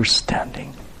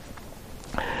understanding.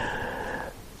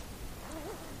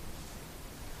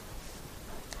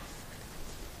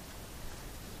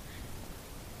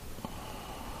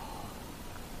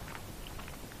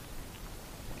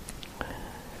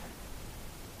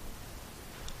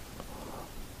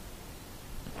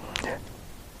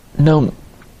 Now,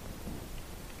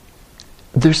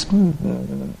 there's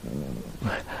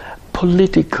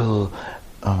political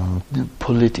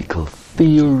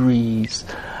theories,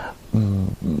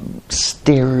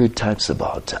 stereotypes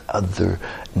about other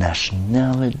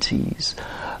nationalities,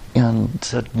 and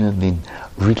then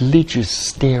religious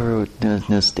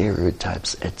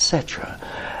stereotypes, etc.,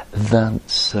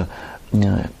 that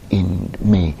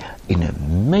may, in a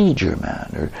major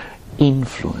manner,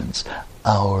 influence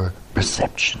our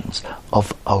perceptions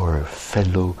of our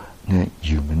fellow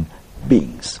human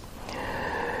beings.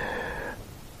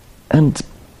 And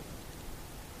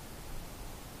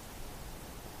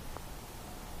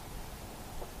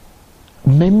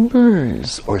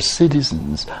members or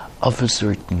citizens of a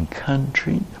certain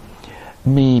country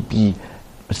may be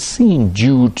seen,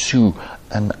 due to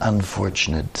an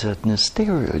unfortunate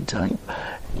stereotype,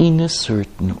 in a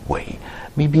certain way,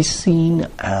 may be seen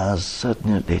as,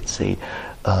 let's say,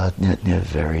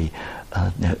 very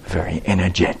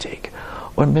energetic,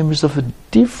 or members of a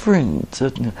different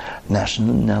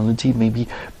nationality may be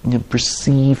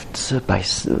perceived by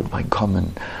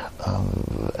common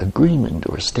agreement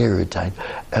or stereotype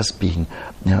as being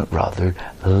rather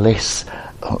less,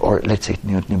 or let's say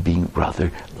being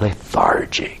rather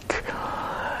lethargic.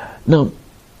 Now,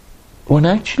 one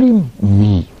actually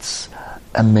meets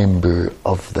a member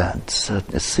of that,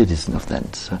 a citizen of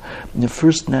that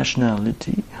first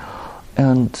nationality,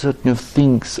 and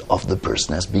thinks of the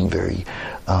person as being very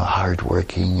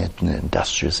hardworking and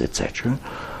industrious, etc.,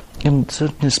 and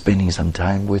spending some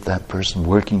time with that person,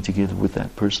 working together with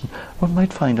that person, one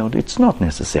might find out it's not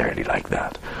necessarily like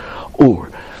that.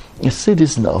 Or a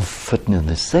citizen of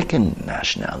the second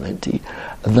nationality,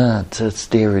 that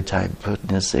stereotype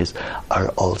says are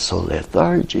also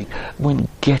lethargic, when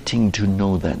getting to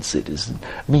know that citizen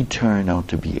may turn out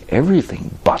to be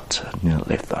everything but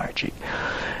lethargic.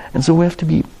 And so we have to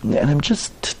be, and I'm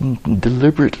just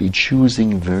deliberately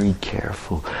choosing very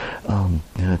careful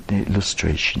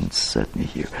illustrations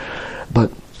here.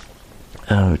 But,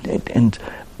 and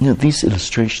these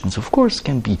illustrations, of course,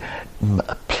 can be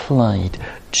applied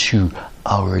to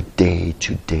our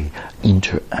day-to-day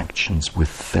interactions with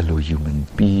fellow human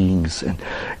beings and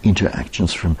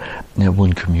interactions from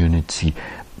one community,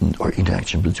 or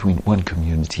interaction between one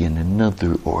community and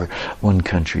another, or one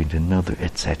country and another,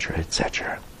 etc.,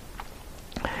 etc.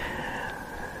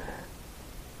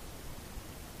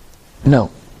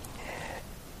 Now,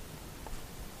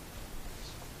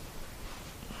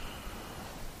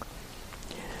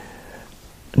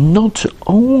 not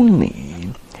only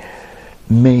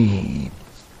may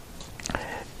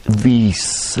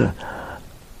these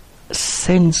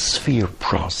sense sphere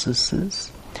processes,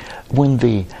 when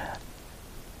they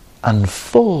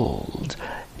unfold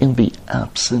in the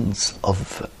absence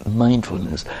of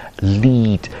mindfulness,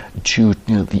 lead to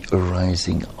the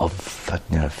arising of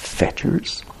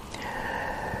fetters.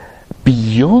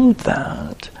 Beyond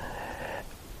that,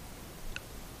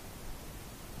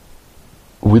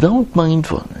 without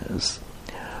mindfulness,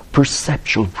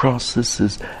 perceptual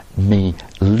processes may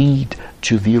lead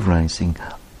to the arising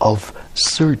of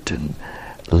certain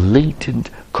latent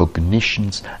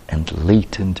cognitions and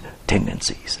latent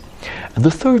tendencies. And the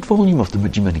third volume of the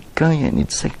Majjhima Nikaya, in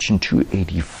its section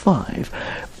 285,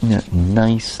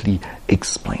 nicely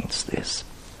explains this.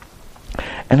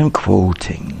 And I'm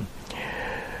quoting,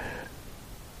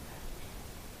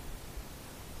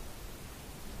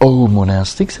 O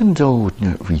monastics and O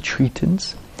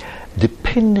retreatants,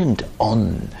 dependent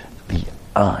on the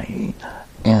eye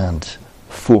and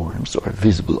forms or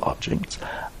visible objects,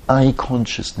 eye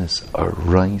consciousness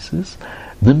arises.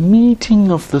 The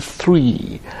meeting of the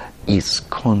three is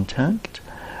contact.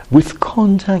 With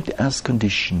contact as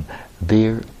condition,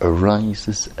 there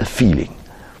arises a feeling.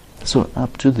 So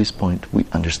up to this point we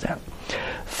understand.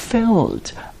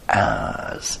 Felt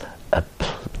as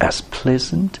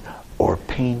pleasant or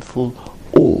painful,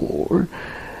 or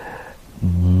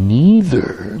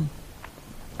neither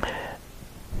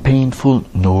painful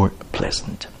nor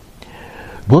pleasant.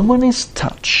 When one is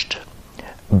touched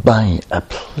by a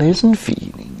pleasant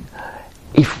feeling,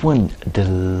 if one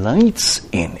delights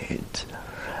in it,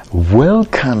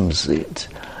 welcomes it,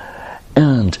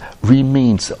 and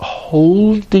remains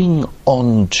holding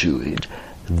on to it,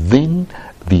 then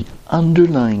the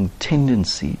underlying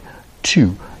tendency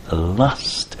to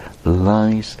lust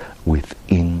lies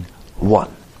within one.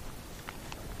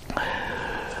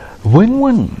 When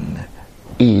one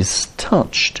is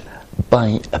touched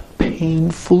by a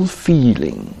painful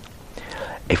feeling,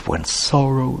 if one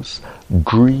sorrows,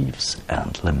 grieves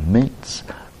and laments,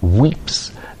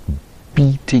 weeps,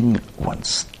 beating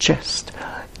one's chest,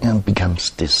 and becomes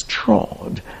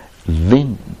distraught,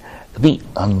 then the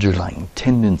underlying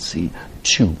tendency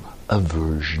to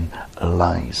aversion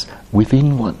lies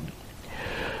within one.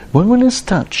 When one is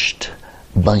touched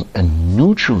by a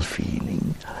neutral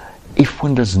feeling, if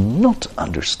one does not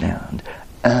understand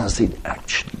as it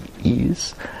actually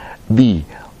is, the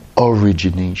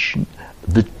origination,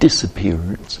 the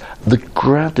disappearance, the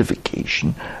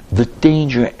gratification, the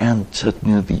danger and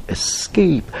the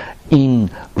escape in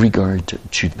regard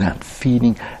to that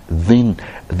feeling, then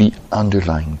the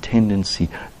underlying tendency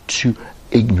to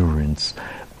ignorance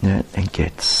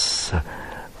gets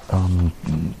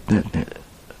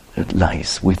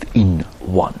lies within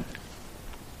one.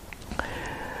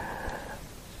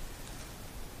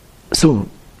 So,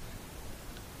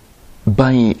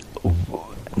 by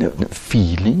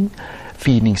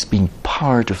feelings being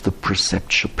part of the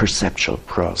perceptual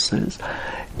process,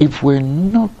 if we're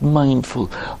not mindful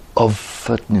of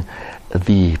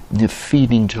the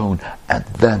feeling tone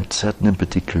at that certain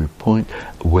particular point,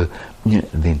 well,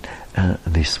 then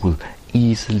this will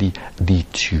easily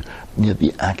lead to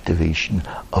the activation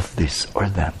of this or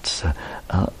that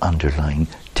underlying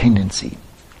tendency.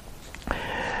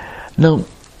 Now,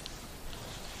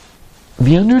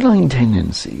 the underlying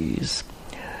tendencies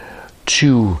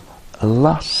to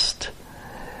lust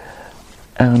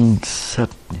and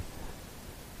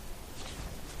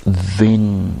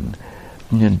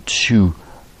then to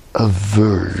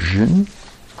aversion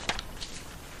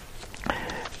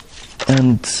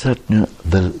and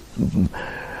the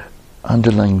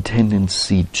underlying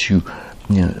tendency to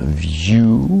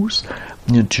views,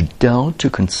 to doubt, to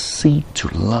conceit, to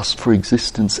lust for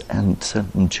existence, and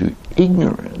to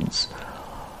ignorance.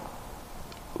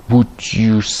 Would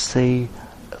you say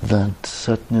that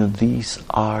these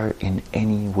are in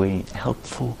any way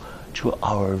helpful to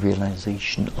our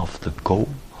realization of the goal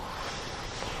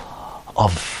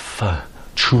of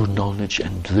true knowledge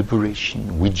and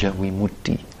liberation, Vijja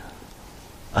Vimutti,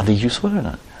 are they useful or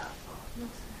not?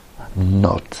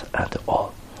 Not at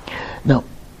all. Now,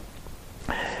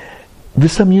 the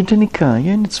Samyutta Nikaya,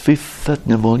 in its fifth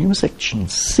volume, section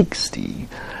 60,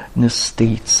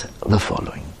 states the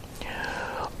following.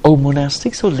 O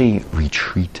monastics or lay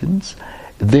retreatants,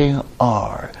 there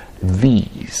are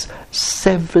these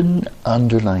 7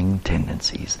 underlying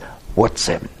tendencies. What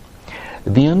 7?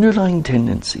 The underlying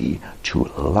tendency to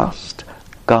lust,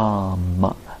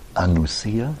 kama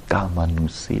anusaya,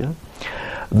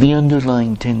 the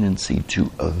underlying tendency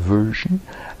to aversion,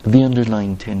 the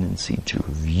underlying tendency to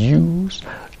views,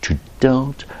 to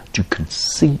doubt, to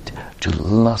conceit, to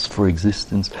lust for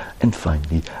existence, and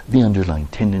finally the underlying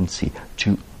tendency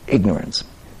to ignorance.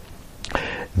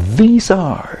 These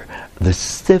are the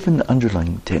 7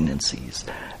 underlying tendencies.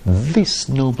 This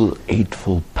Noble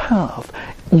Eightfold Path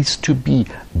is to be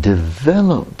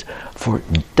developed for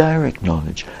direct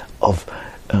knowledge of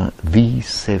these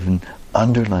 7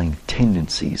 underlying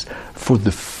tendencies, for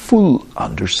the full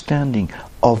understanding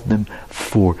of them,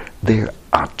 for their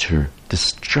utter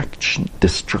destruction,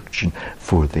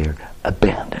 for their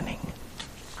abandoning.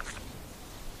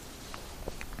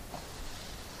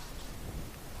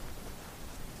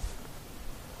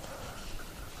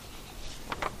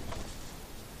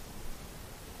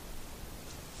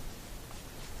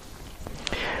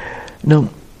 Now,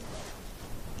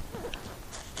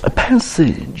 a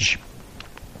passage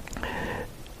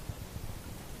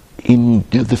in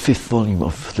the 5th volume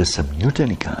of the Samyutta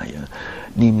Nikaya,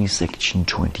 namely section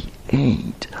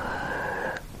 28,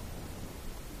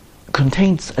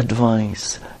 contains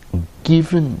advice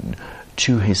given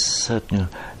to his certain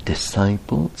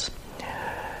disciples,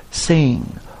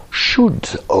 saying, should,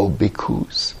 O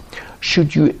bhikkhus,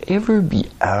 should you ever be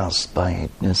asked by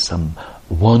some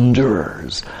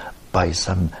wanderers, by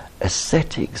some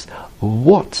ascetics,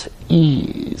 what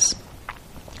is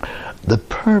the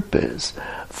purpose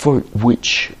for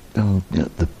which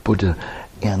the Buddha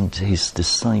and his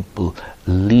disciple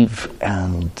live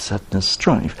and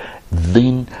strive,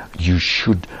 then you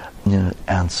should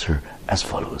answer as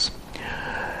follows.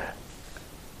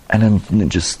 And I'm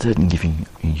just giving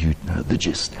you the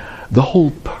gist. The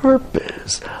whole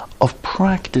purpose of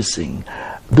practicing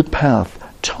the path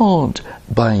taught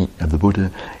by the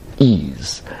Buddha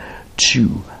is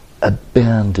to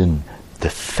abandon the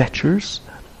fetters,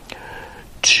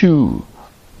 to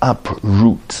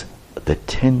uproot the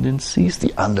tendencies,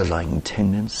 the underlying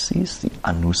tendencies, the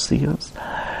anusayas,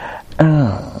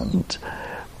 and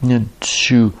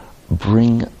to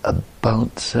bring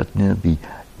about the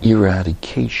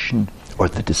eradication or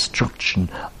the destruction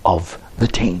of the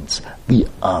taints, the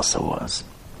asavas.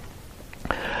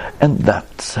 And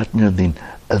that then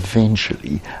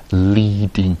eventually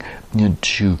leading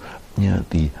to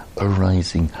the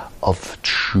arising of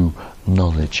true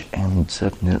knowledge and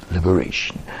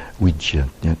liberation, which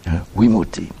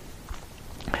vimutti.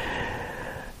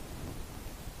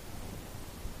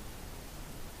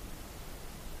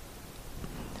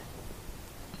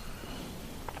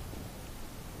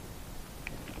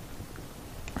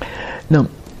 Now,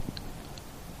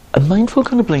 a mindful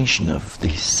contemplation of the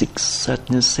 6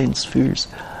 sense spheres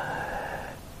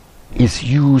is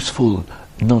useful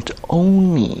not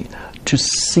only to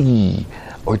see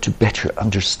or to better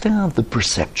understand the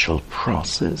perceptual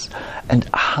process and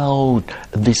how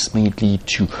this may lead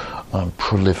to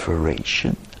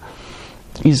proliferation,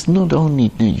 is not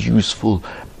only useful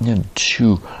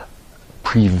to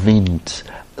prevent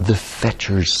the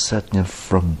fetters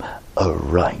from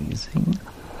arising,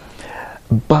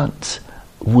 but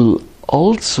will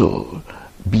also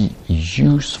be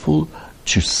useful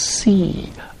to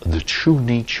see the true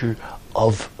nature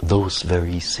of those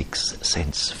very 6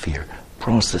 sense sphere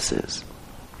processes.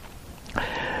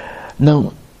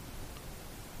 Now,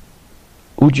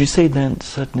 would you say that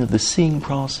the seeing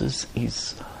process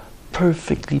is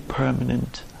perfectly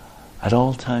permanent at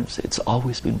all times? It's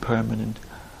always been permanent?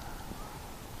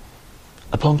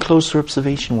 Upon closer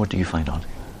observation, what do you find on it?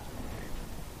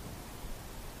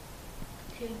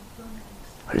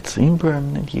 It's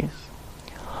impermanent, yes.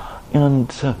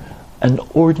 And an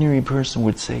ordinary person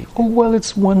would say, oh, well,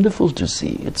 it's wonderful to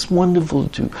see. It's wonderful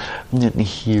to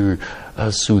hear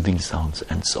soothing sounds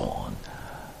and so on.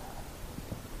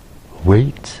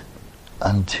 Wait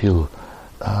until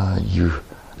you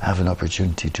have an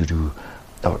opportunity to do,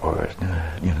 or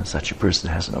such a person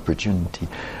has an opportunity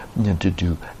to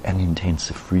do an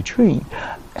intensive retreat,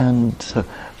 and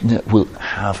will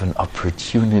have an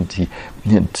opportunity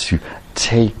to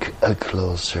take a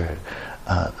closer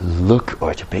look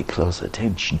or to pay close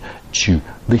attention to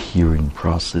the hearing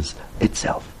process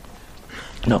itself.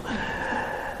 Now,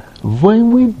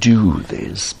 when we do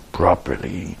this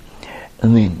properly,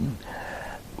 then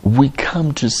we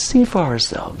come to see for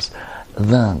ourselves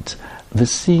that the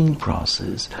seeing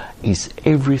process is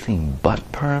everything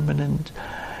but permanent,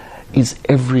 is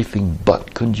everything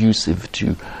but conducive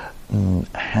to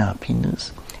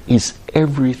happiness, is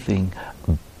everything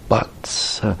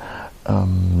but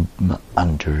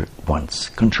under one's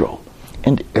control,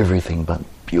 and everything but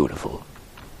beautiful.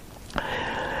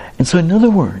 And so, in other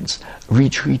words,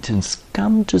 retreatants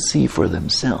come to see for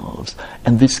themselves,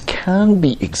 and this can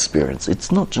be experienced.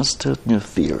 It's not just a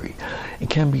theory. It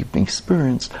can be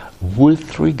experienced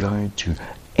with regard to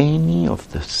any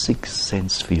of the 6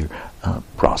 sense sphere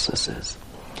processes.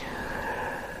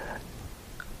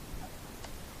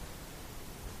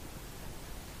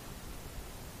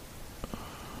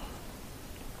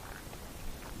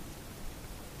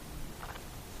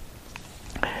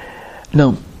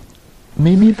 Now,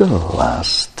 maybe the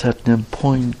last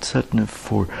point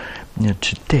for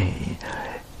today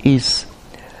is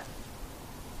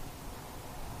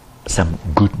some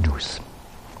good news.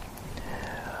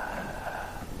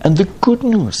 And the good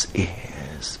news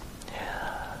is,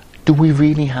 do we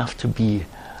really have to be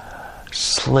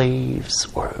slaves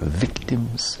or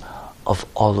victims of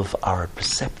all of our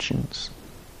perceptions?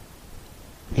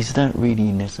 Is that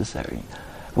really necessary?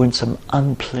 When some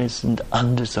unpleasant,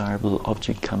 undesirable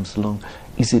object comes along,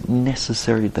 is it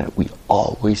necessary that we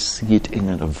always see it in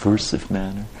an aversive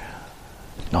manner?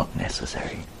 Not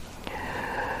necessary.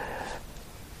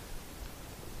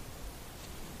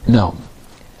 Now,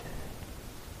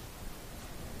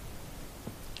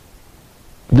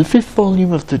 the 5th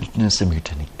volume of the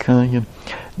Samyutta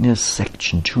Nikaya,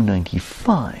 section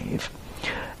 295,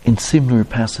 and similar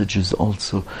passages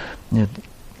also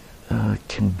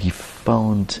can be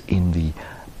found in the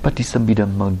Patisambhida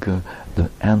Magga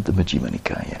and the Majjhima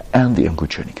Nikaya and the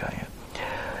Anguttara Nikaya.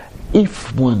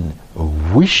 If one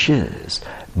wishes,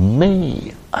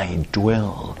 may I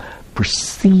dwell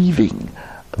perceiving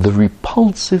the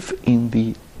repulsive in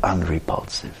the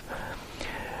unrepulsive.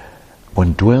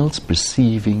 One dwells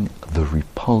perceiving the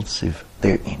repulsive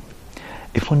therein.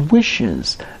 If one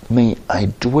wishes, may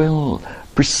I dwell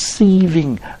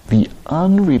perceiving the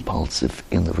unrepulsive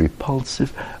in the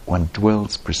repulsive. One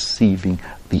dwells perceiving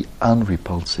the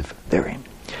unrepulsive therein.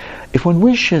 If one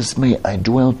wishes, may I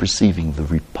dwell perceiving the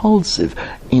repulsive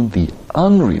in the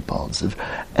unrepulsive,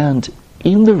 and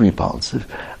in the repulsive,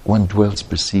 one dwells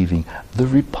perceiving the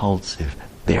repulsive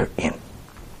therein.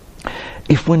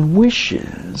 If one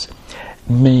wishes,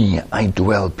 may I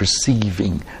dwell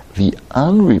perceiving the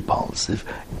unrepulsive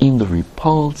in the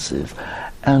repulsive,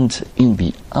 and in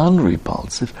the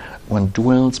unrepulsive, one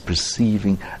dwells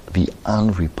perceiving the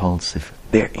unrepulsive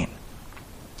therein.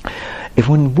 If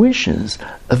one wishes,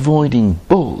 avoiding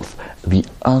both the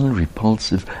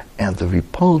unrepulsive and the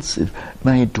repulsive,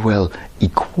 may dwell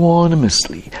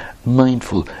equanimously,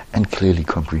 mindful and clearly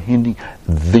comprehending,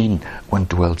 then one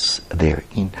dwells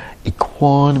therein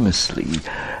equanimously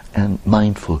and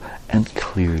mindful and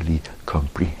clearly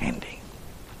comprehending.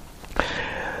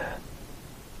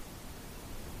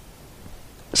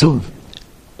 So,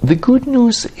 the good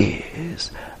news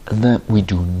is that we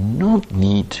do not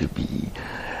need to be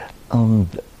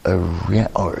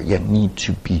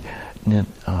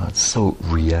so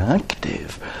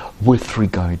reactive with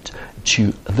regard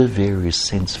to the various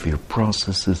sense sphere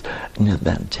processes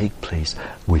that take place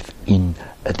within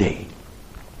a day.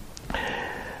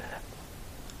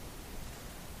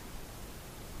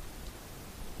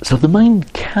 So the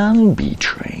mind can be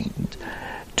trained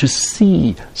to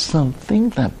see something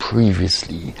that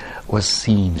previously was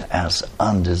seen as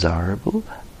undesirable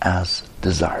as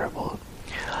desirable.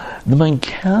 The mind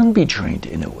can be trained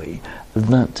in a way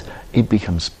that it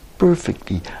becomes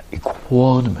perfectly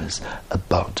equanimous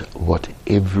about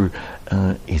whatever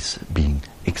is being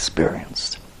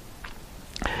experienced.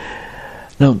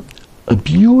 Now, a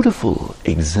beautiful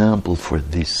example for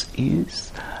this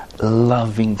is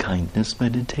loving kindness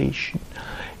meditation,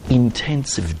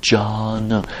 intensive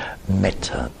jhana,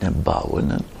 metta,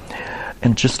 bhavana.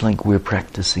 And just like we're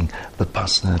practicing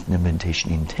Vipassana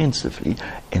meditation intensively,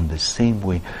 in the same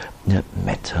way,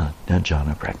 metta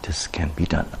jhana practice can be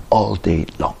done all day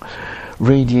long.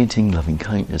 Radiating loving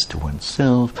kindness to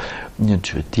oneself,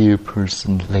 to a dear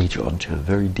person, later on to a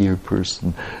very dear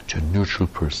person, to a neutral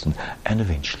person, and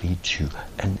eventually to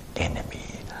an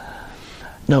enemy.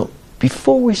 Now,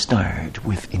 before we start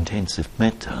with intensive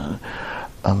metta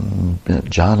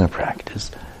jhana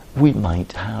practice, we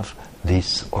might have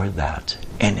this or that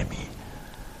enemy.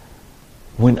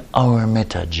 When our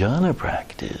metta jhana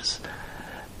practice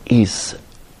is,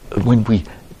 when we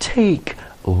take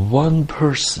one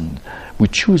person, we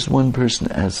choose one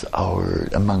person as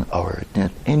among our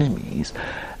enemies,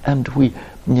 and we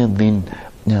then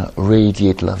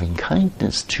radiate loving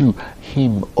kindness to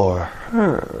him or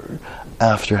her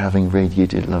after having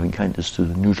radiated loving kindness to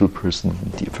the neutral person,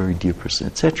 the very dear person,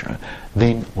 etc.,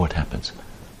 then what happens?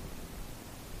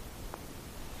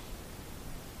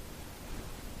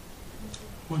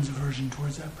 One's aversion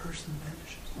towards that person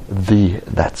vanishes.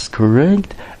 That's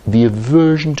correct. The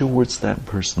aversion towards that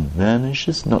person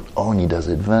vanishes. Not only does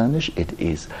it vanish, it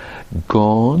is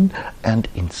gone, and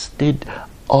instead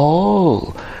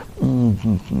all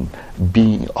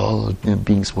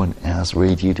beings one has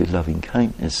radiated loving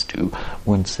kindness to,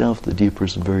 oneself, the dear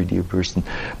person, very dear person,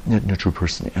 neutral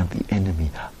person, and the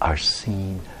enemy are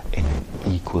seen in an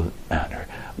equal manner,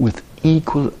 with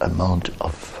equal amount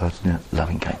of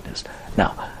loving kindness.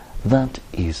 Now, that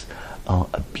is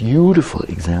a beautiful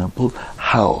example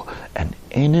how an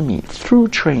enemy, through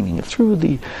training, through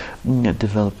the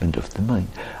development of the mind,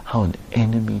 how an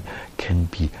enemy can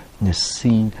be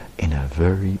seen in a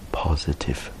very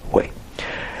positive way.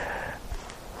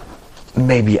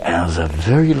 Maybe as a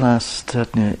very last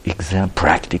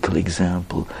practical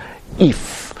example,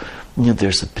 if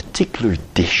there's a particular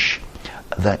dish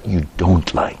that you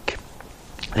don't like,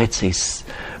 let's say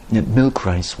milk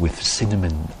rice with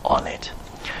cinnamon on it.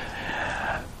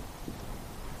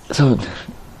 So,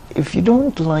 if you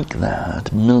don't like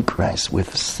that milk rice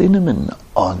with cinnamon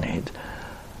on it,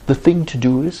 the thing to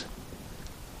do is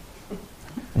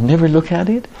never look at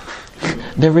it,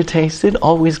 never taste it,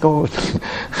 always go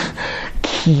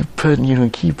keep a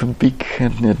big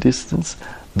distance.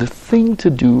 The thing to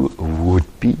do would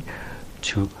be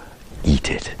to eat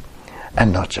it.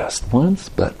 And not just once,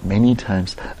 but many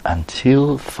times,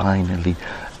 until finally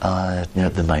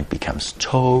the mind becomes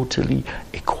totally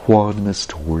equanimous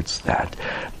towards that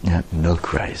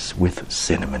milk rice with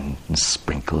cinnamon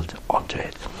sprinkled onto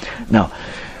it. Now,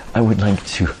 I would like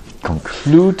to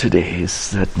conclude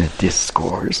today's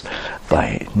discourse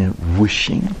by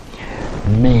wishing,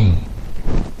 may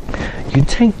you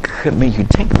take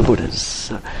the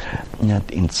Buddha's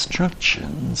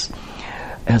instructions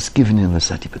as given in the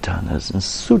Satipatthana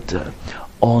Sutta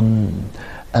on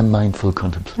a mindful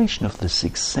contemplation of the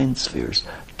six sense spheres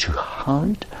to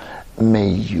heart. May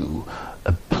you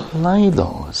apply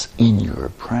those in your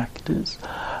practice,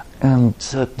 and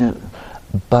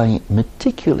by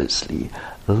meticulously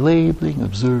labeling,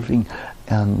 observing,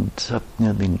 and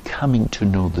then coming to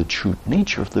know the true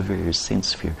nature of the various sense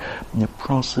sphere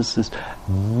processes,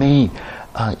 may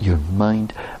your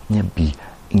mind be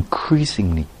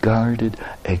increasingly guarded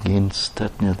against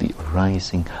the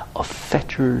arising of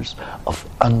fetters, of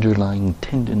underlying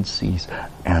tendencies,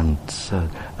 and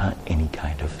any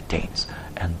kind of taints.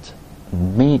 And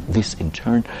may this in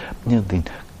turn then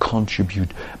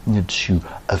contribute to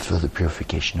a further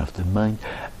purification of the mind,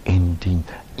 ending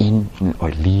in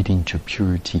or leading to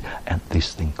purity, and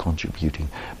this thing contributing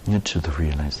to the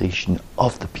realization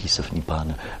of the peace of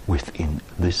Nibbana within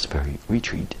this very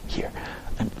retreat here.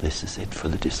 And this is it for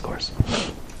the discourse.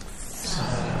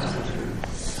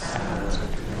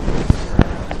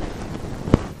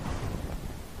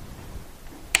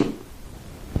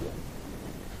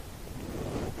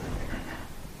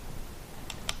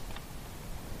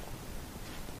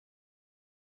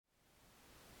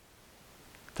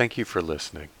 Thank you for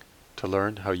listening. To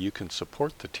learn how you can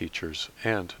support the teachers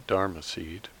and Dharma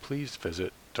Seed, please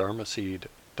visit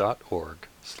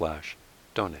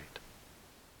dharmaseed.org/donate.